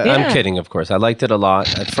glad. Yeah. I'm kidding, of course. I liked it a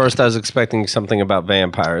lot. At first, I was expecting something about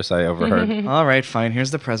vampires I overheard. All right, fine. Here's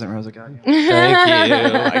the present Rosa got you.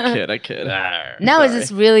 Thank you. I kid. No, is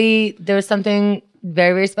this really, there was something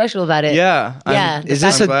very, very special about it. Yeah. Yeah. Is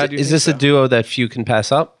this I'm glad you is think this a so. duo that few can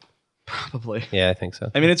pass up? Probably. Yeah, I think so.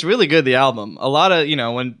 I mean, it's really good, the album. A lot of,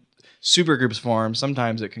 when supergroups form,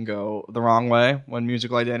 sometimes it can go the wrong way when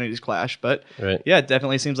musical identities clash. But Right. yeah, it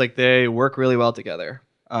definitely seems like they work really well together.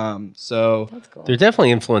 So That's cool. They're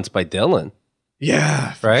definitely influenced by Dylan.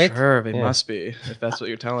 yeah, for Right? sure. They Yeah. must be, if that's what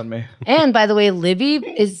you're telling me. And by the way, Libby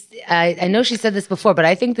is, I know she said this before, but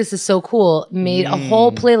I think this is so cool, made a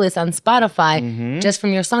whole playlist on Spotify just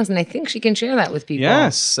from your songs. And I think she can share that with people.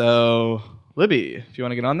 Yes. So, Libby, if you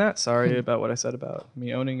want to get on that, sorry about what I said about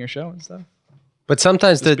me owning your show and stuff. But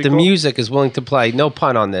sometimes the be cool. music is willing to play, no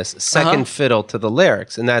pun on this, second fiddle to the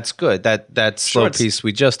lyrics, and that's good. That slow it's- piece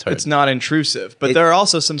we just heard. It's not intrusive, but there are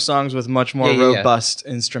also some songs with much more Yeah. robust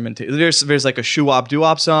instrumentation. There's like a shoo-wop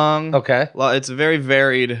doo-wop song. Okay. It's a very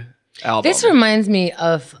varied album. This reminds me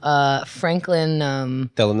of Franklin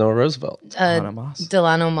Delano Roosevelt.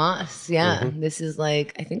 Delano Moss. Yeah. This is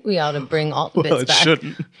like, I think we ought to bring all the bits Well, it back.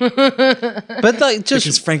 shouldn't, But like because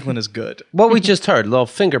just Franklin is good. what we just heard, little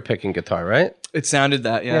finger picking guitar, right? It sounded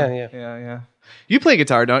that, Yeah. yeah. You play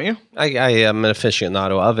guitar, don't you? I am an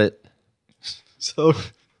aficionado of it. So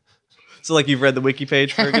like you've read the wiki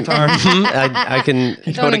page for a guitar. I can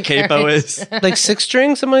You know what a capo is? like 6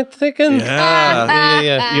 strings. Am I thinking?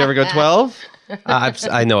 Yeah. You ever go 12?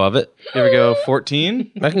 I know of it. You ever go 14?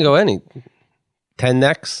 I can go any 10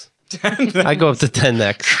 necks. I go up to 10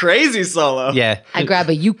 necks. Crazy solo. Yeah. I grab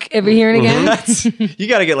a uke every here and again. You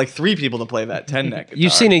got to get like 3 people to play that 10 neck guitar.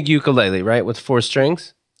 You've seen a ukulele, right, with 4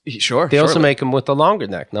 strings? Sure. They also surely. make them with a longer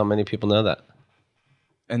neck. Not many people know that.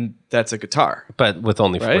 And that's a guitar. But with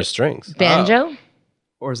only 4 Right? strings. Banjo?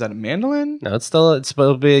 Or is that a mandolin? No, it's supposed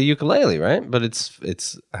to be a ukulele, right? But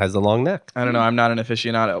it's has a long neck. I don't know. I'm not an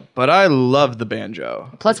aficionado, but I love the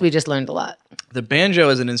banjo. Plus, we just learned a lot. The banjo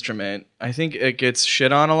is an instrument. I think it gets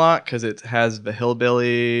shit on a lot because it has the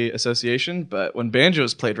hillbilly association, but when banjo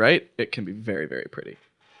is played right, it can be very, very pretty.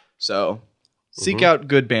 So seek out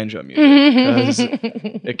good banjo music because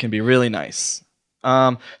it can be really nice.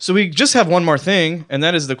 So we just have one more thing, and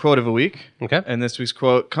that is the quote of the week. Okay. And this week's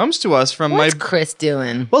quote comes to us from What's Chris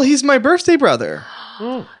doing? Well, he's my birthday brother.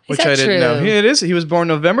 Which that I didn't know. true? It is. He was born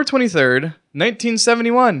November 23rd,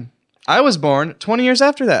 1971. I was born 20 years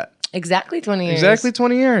after that. Exactly 20 years. Exactly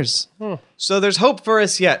 20 years. So there's hope for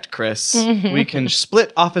us yet, Chris. We can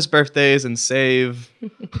split office birthdays and save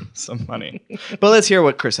some money. But let's hear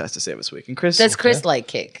what Chris has to say this week. And Chris, Does Chris like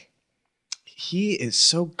cake? he is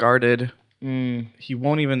so guarded. He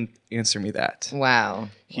won't even answer me that. Wow.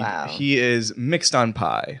 He is mixed on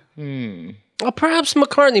pie. Well, perhaps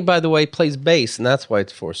McCartney, by the way, plays bass, and that's why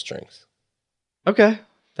it's 4 strings. Okay.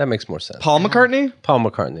 That makes more sense. Paul McCartney? Paul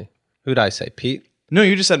McCartney. Who'd I say? Pete? No,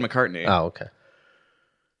 you just said McCartney. Oh, okay.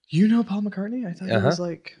 You know Paul McCartney? I thought he was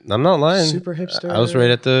like I'm not lying. super hipster. I was right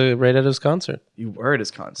at his concert. You were at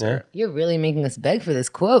his concert. You're really making us beg for this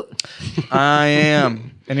quote. I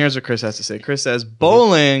am. And here's what Chris has to say. Chris says,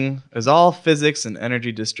 bowling is all physics and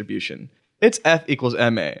energy distribution. It's F equals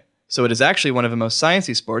MA. So it is actually one of the most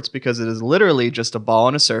sciencey sports because it is literally just a ball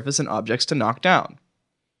on a surface and objects to knock down.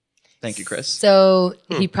 Thank you, Chris. So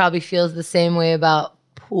he probably feels the same way about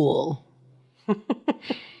pool.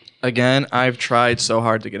 Again, I've tried so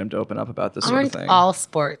hard to get him to open up about this sort of thing. All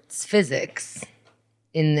sports physics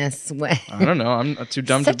in this way? I don't know. I'm too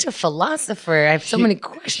dumb Such a philosopher. I have so many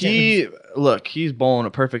questions. He's bowling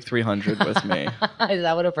a perfect 300 with me. Is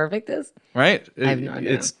that what a perfect is? Right? I have no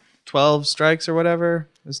idea. It's 12 strikes or whatever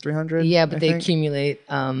is 300. Yeah, but I they think. accumulate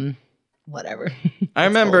whatever. I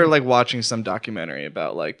remember like watching some documentary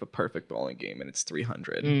about like the perfect bowling game and it's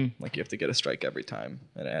 300. Like you have to get a strike every time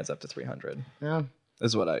and it adds up to 300. No.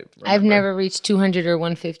 Is what I remember. I've never reached 200 or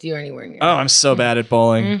 150 or anywhere near. Oh, I'm so bad at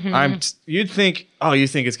bowling. You think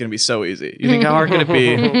it's going to be so easy. You think how hard could it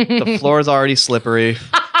be? The floor is already slippery.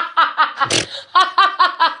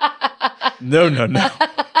 No.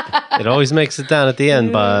 It always makes it down at the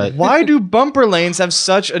end, but Why do bumper lanes have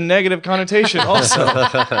such a negative connotation also?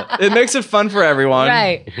 It makes it fun for everyone.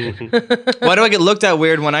 Right. Why do I get looked at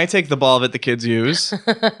weird when I take the ball that the kids use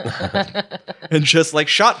and just like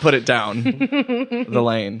shot put it down the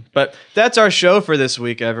lane? But that's our show for this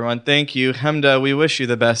week, everyone. Thank you. Chemda, we wish you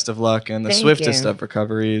the best of luck and the swiftest of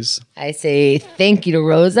recoveries. I say thank you to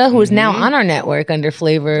Rosa, who is now on our network under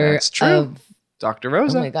flavor That's true. of... Dr.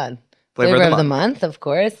 Rosa. Oh my God. Flavor of the month, of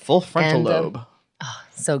course. Full frontal And, lobe.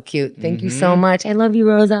 So cute. Thank you so much. I love you,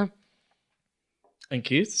 Rosa. And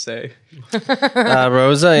Keith, say.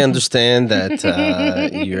 Rosa, I understand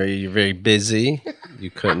that you're very busy.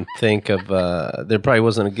 You couldn't think of there probably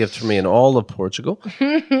wasn't a gift for me in all of Portugal,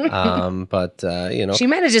 but you know. She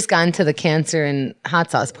might have just gone to the cancer and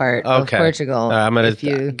hot sauce part of Portugal. I'm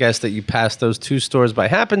gonna guess that you passed those two stores by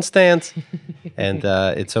happenstance, and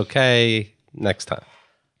it's okay next time.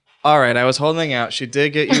 All right, I was holding out. She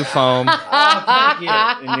did get you foam. Thank you.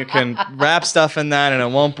 And you can wrap stuff in that and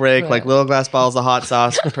it won't break like little glass bottles of hot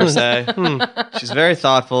sauce per se. She's very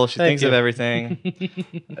thoughtful. She thinks of everything.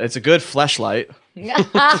 It's a good fleshlight.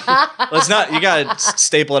 Let's not, you got to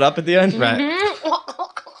staple it up at the end. Right.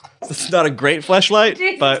 It's not a great fleshlight,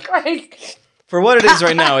 Jesus but Christ. for what it is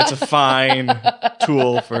right now, it's a fine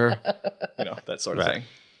tool for, that sort of thing.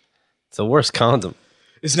 It's the worst condom.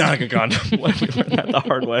 It's not a good condom. We learned that the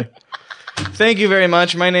hard way. Thank you very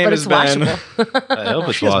much. My name has been... I hope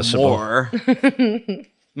it's washable. More.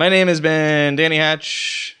 My name has been Danny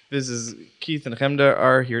Hatch. This is Keith and Chemda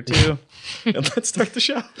are here too. And let's start the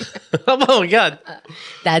show. Oh my God.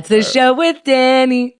 That's the show with Danny.